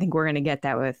fights. I think we're going to get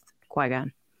that with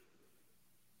Qui-Gon.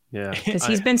 Yeah, because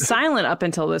he's been silent up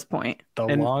until this point. The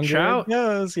longer it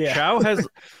goes,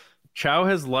 Chow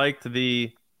has liked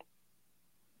the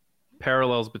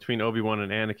parallels between Obi-Wan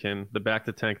and Anakin. The back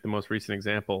to tank, the most recent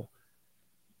example.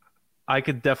 I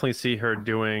could definitely see her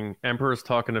doing Emperor's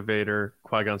talking to Vader,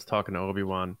 Qui-Gon's talking to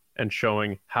Obi-Wan, and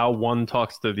showing how one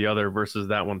talks to the other versus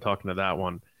that one talking to that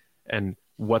one, and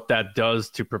what that does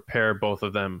to prepare both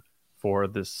of them for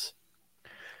this,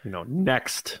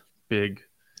 next big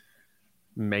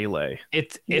melee.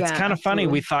 It's kind of funny.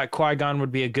 We thought Qui-Gon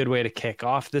would be a good way to kick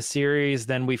off the series.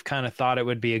 Then we've kind of thought it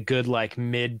would be a good like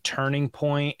mid turning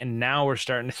point, and now we're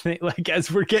starting to think like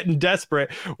as we're getting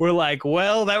desperate, we're like,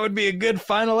 well, that would be a good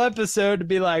final episode to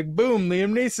be like, boom,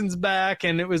 Liam Neeson's back,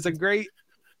 and it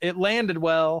landed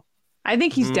well. I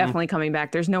think he's definitely coming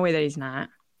back. There's no way that he's not.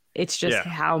 It's just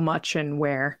how much and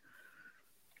where.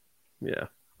 Yeah,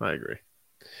 I agree.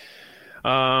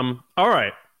 All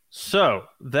right. So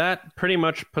that pretty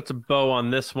much puts a bow on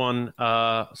this one.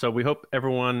 So we hope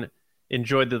everyone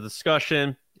enjoyed the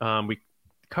discussion. We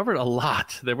covered a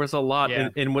lot. There was a lot. Yeah.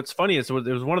 And what's funny is it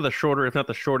was one of the shorter, if not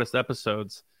the shortest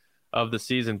episodes of the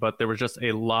season, but there was just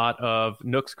a lot of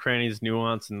nooks, crannies,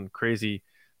 nuance, and crazy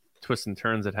twists and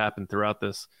turns that happened throughout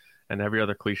this and every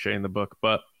other cliche in the book.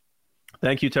 But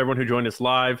thank you to everyone who joined us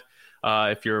live.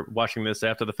 If you're watching this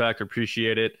after the fact,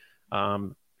 appreciate it.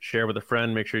 Share with a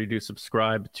friend. Make sure you do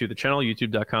subscribe to the channel,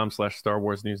 youtube.com/Star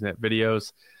Wars Newsnet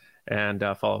videos, and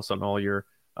follow us on all your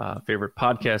favorite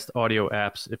podcast audio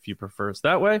apps if you prefer us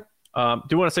that way.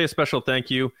 Do want to say a special thank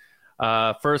you.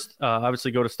 First,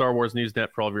 obviously go to Star Wars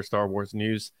Newsnet for all of your Star Wars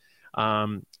news.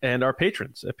 And our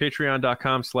patrons at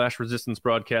patreon.com/resistance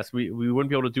broadcast. We wouldn't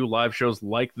be able to do live shows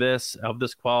like this, of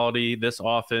this quality, this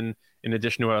often, in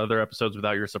addition to our other episodes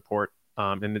without your support,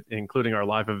 including our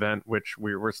live event, which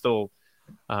we're still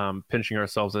pinching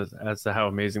ourselves as to how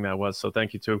amazing that was. So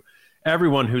thank you to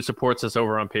everyone who supports us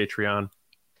over on Patreon.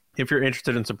 If you're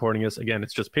interested in supporting us, again,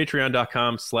 it's just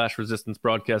patreon.com/resistance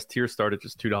broadcast. Tiers start at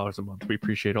just $2 a month. We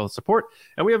appreciate all the support,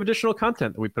 and we have additional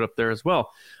content that we put up there as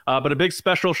well. But a big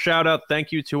special shout out,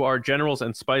 thank you to our generals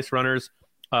and spice runners.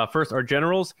 First, our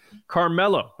generals: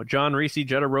 Carmelo, John Reese,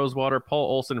 Jetta Rosewater, Paul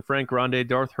Olson, Frank Grande,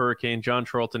 Darth Hurricane, John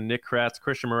Charlton, Nick Kratz,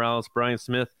 Christian Morales, Brian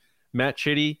Smith, Matt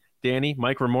Chitty, Danny,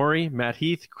 Mike Ramori, Matt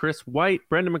Heath, Chris White,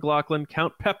 Brendan McLaughlin,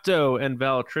 Count Pepto, and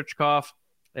Val Trichkoff.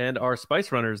 And our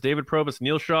spice runners: David Probus,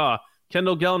 Neil Shaw,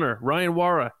 Kendall Gellner, Ryan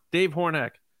Wara, Dave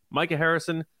Hornack, Micah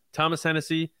Harrison, Thomas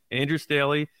Hennessy, Andrew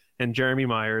Staley, and Jeremy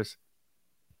Myers.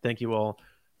 Thank you all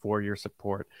for your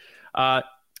support.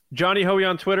 Johnny Hoey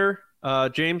on Twitter.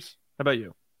 James, how about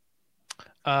you?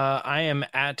 I am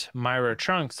at Myra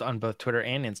Trunks on both Twitter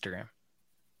and Instagram.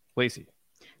 Lacey.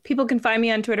 People can find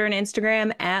me on Twitter and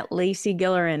Instagram at Lacey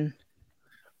Gillerin.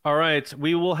 All right,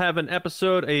 we will have an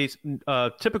episode,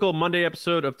 a typical Monday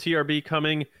episode of TRB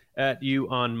coming at you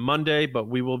on Monday, but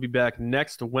we will be back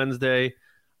next Wednesday,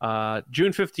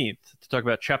 June 15th, to talk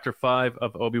about Chapter 5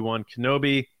 of Obi-Wan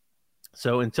Kenobi.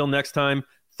 So until next time,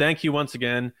 thank you once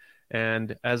again.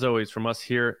 And as always, from us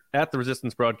here at the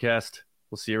Resistance Broadcast,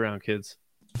 we'll see you around, kids.